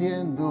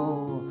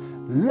haciendo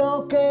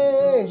lo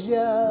que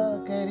ella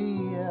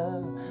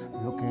quería,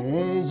 lo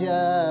que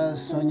ella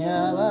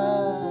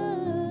soñaba.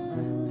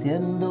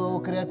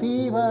 Siendo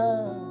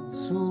creativa,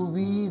 su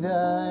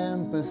vida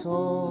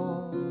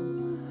empezó.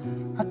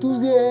 A tus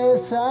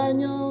 10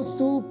 años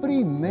tu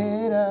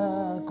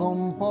primera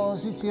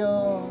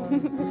composición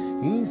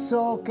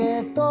hizo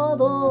que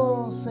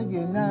todo se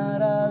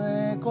llenara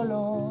de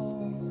color.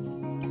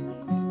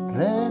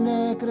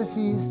 René,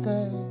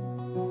 creciste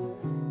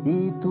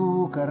y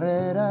tu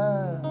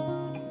carrera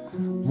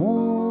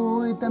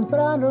muy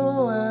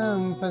temprano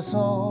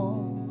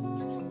empezó,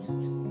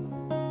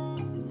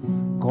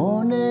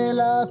 con el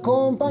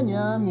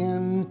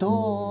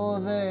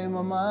acompañamiento de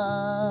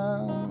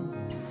mamá,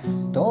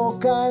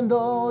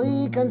 tocando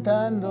y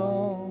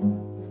cantando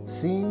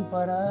sin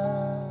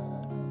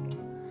parar,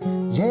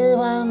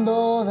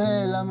 llevando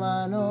de la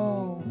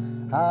mano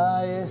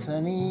a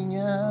esa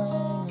niña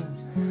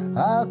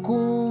a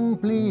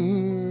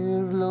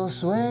cumplir los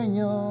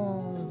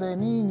sueños de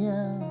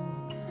niña.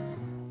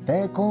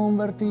 Te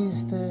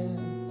convertiste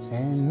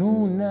en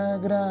una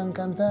gran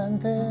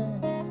cantante,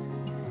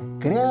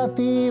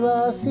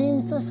 creativa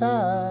sin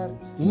cesar,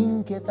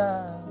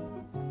 inquieta.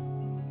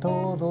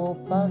 Todo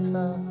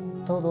pasa,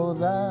 todo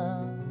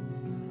da,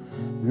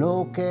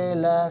 lo que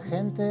la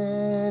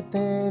gente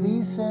te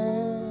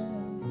dice,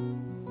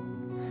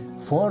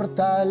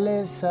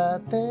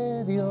 fortaleza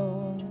te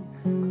dio.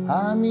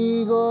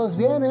 Amigos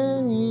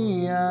vienen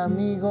y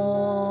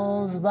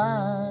amigos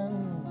van,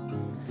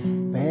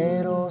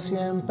 pero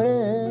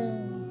siempre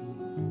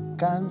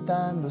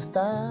cantando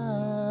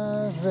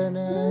estás,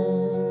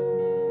 René.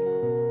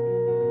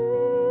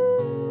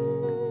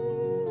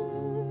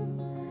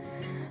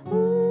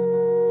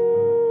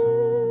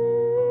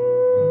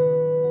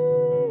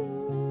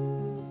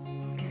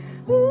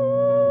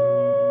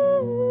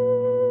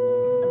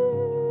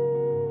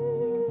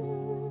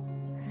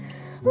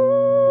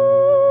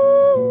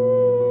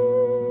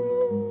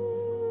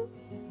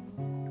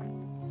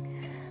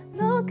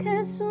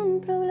 Es un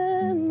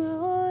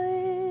problema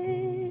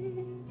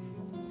hoy,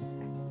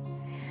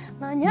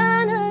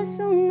 mañana es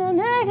una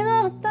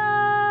anécdota.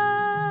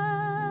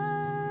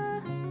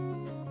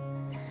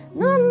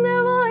 No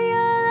me voy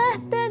a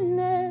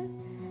detener,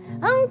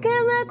 aunque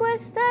me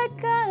cueste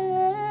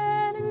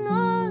caer.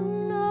 No,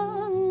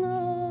 no,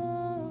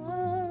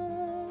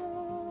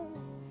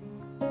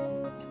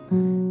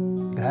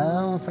 no.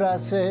 Gran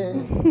frase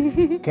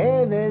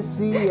que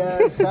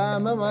decías a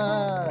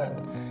mamá,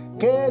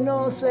 que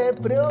no se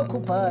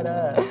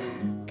preocupara,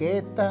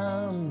 que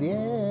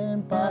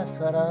también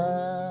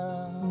pasará.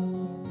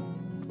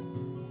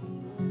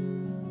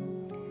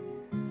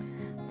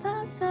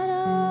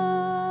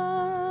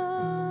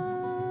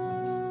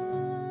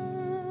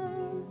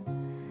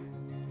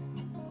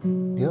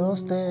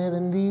 Dios te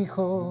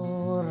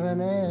bendijo,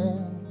 René,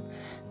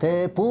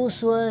 te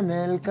puso en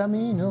el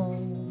camino,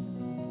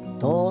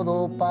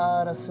 todo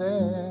para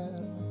ser,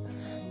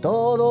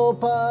 todo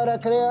para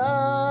crear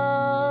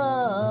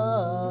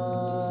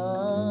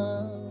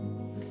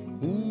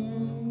y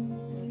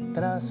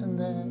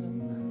trascender.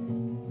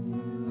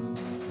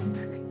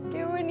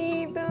 ¡Qué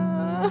bonito!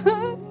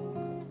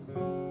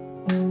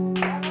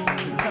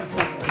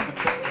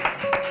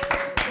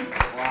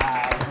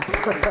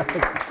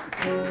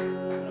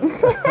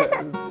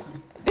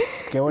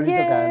 Qué bonito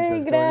Yay,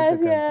 cantas, qué bonito gracias.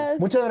 cantas.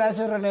 Muchas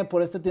gracias, René,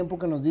 por este tiempo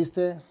que nos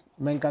diste.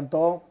 Me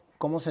encantó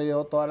cómo se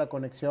dio toda la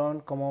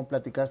conexión, cómo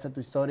platicaste tu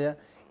historia.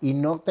 Y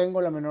no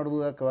tengo la menor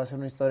duda que va a ser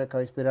una historia que va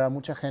a inspirar a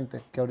mucha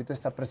gente que ahorita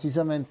está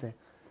precisamente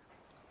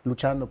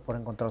luchando por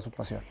encontrar su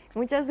pasión.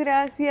 Muchas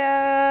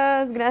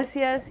gracias,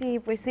 gracias y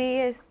pues sí,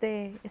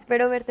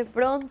 espero verte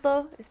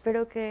pronto,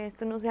 espero que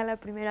esto no sea la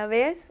primera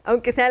vez,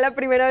 aunque sea la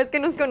primera vez que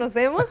nos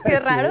conocemos, qué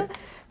Sí, raro,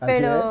 así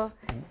pero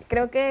es.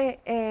 creo que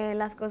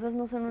las cosas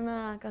no son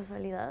una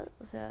casualidad,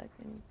 o sea,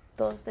 que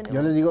todos tenemos...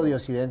 Yo les digo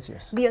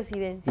diosidencias.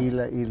 Diosidencia.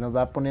 Y nos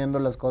va poniendo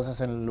las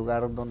cosas en el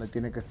lugar donde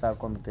tiene que estar,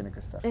 cuando tiene que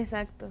estar.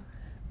 Exacto.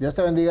 Dios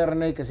te bendiga,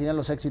 René, y que sigan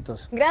los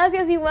éxitos.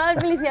 Gracias igual,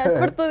 felicidades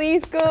por tu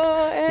disco.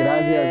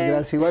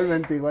 Gracias,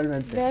 igualmente,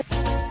 igualmente. Gracias.